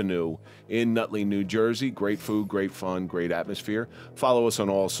Avenue in Nutley, New Jersey. Great food, great fun, great atmosphere. Follow us on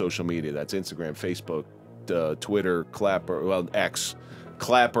all social media. That's Instagram, Facebook, Twitter, X,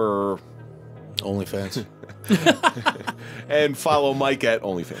 Clapper, OnlyFans. And follow Mike at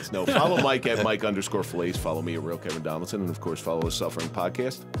OnlyFans. No, follow Mike at Mike_Falaise. Follow me at Real Kevin Donaldson. And, of course, follow the Suffering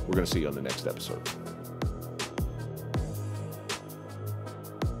Podcast. We're going to see you on the next episode.